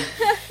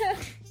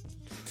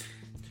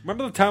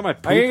 Remember the time I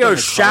pooped I'm gonna on go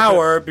the carpet?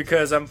 shower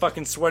because I'm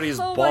fucking sweaty as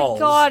Oh balls.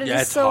 my god, Yeah,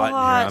 it's it's so hot. in here.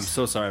 hot. I'm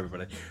so sorry,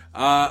 everybody.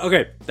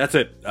 Okay, that's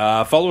it.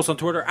 Follow us on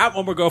Twitter at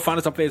One More Go. Find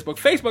us on Facebook,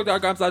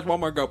 facebook.com/One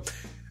More Go.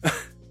 Send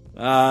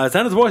us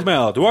a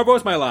voicemail to our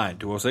voicemail line,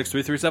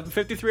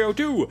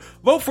 206-337-5302.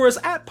 Vote for us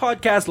at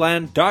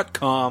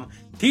podcastland.com.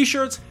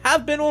 T-shirts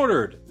have been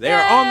ordered. They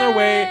are on their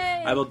way.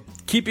 I will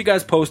keep you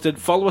guys posted.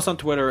 Follow us on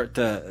Twitter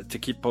to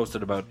keep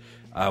posted about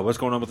what's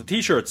going on with the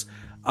T-shirts.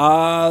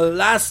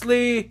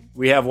 Lastly,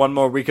 We have one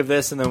more week of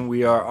this, and then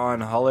we are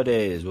on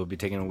holidays. We'll be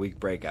taking a week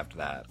break after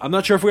that. I'm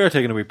not sure if we are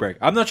taking a week break.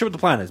 I'm not sure what the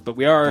plan is, but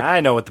we are.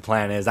 I know what the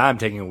plan is. I'm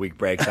taking a week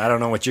break, so I don't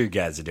know what you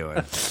guys are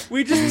doing.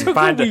 We just took a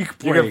Find week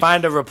you break. can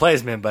find a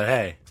replacement, but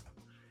hey,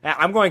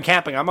 I'm going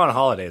camping. I'm on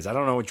holidays. I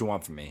don't know what you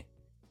want from me.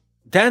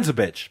 Dan's a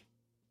bitch.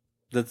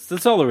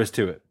 That's all there is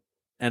to it.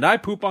 And I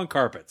poop on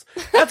carpets.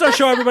 That's our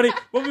show, everybody.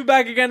 We'll be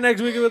back again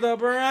next week with a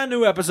brand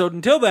new episode.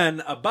 Until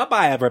then,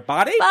 bye-bye,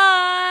 everybody.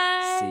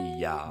 Bye.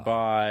 See ya.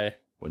 Bye.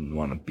 Wouldn't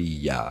want to be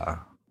ya.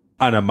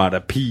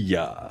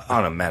 Onomatopoeia.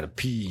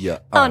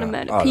 Onomatopoeia.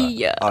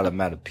 Onomatopoeia.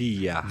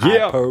 Onomatopoeia.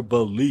 Yeah.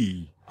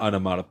 Hyperbole.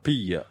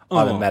 Onomatopoeia.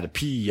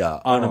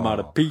 Onomatopoeia.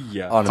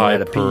 Onomatopoeia.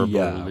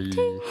 Onomatopoeia.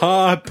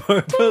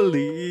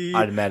 Hyperbole.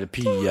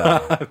 Onomatopoeia.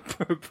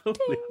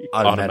 Hyperbole.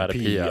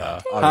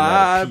 Onomatopoeia.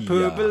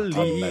 Hyperbole.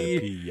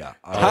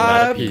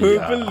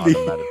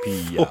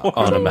 Onomatopoeia.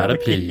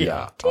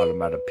 Onomatopoeia.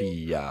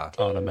 Onomatopoeia.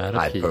 Onomatopoeia.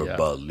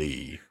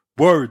 Hyperbole.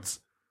 Words.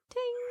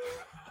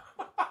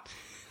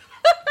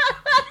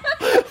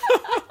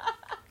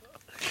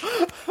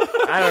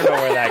 I don't know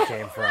where that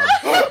came from.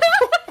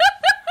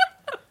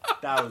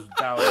 That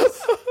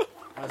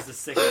was the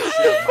sickest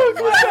shit of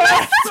my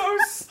life. So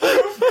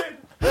stupid.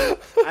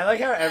 I like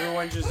how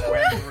everyone just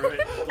went through it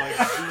like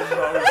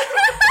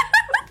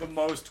the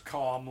most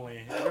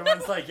calmly.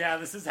 Everyone's like, "Yeah,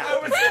 this is I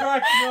was happening."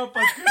 cracking up.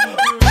 I couldn't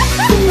do it.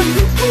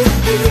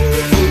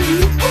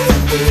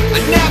 I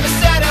never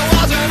said it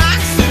was an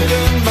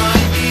accident, my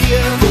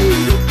dear.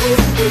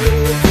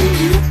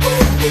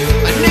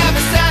 I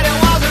never said it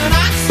was an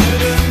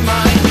accident,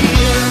 my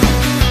dear.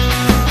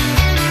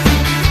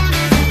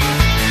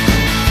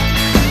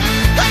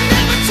 I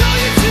never told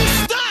you to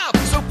stop,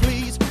 so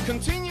please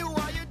continue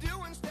what you're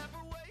doing. Step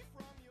away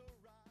from your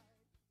ride.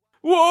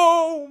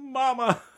 Whoa, mama.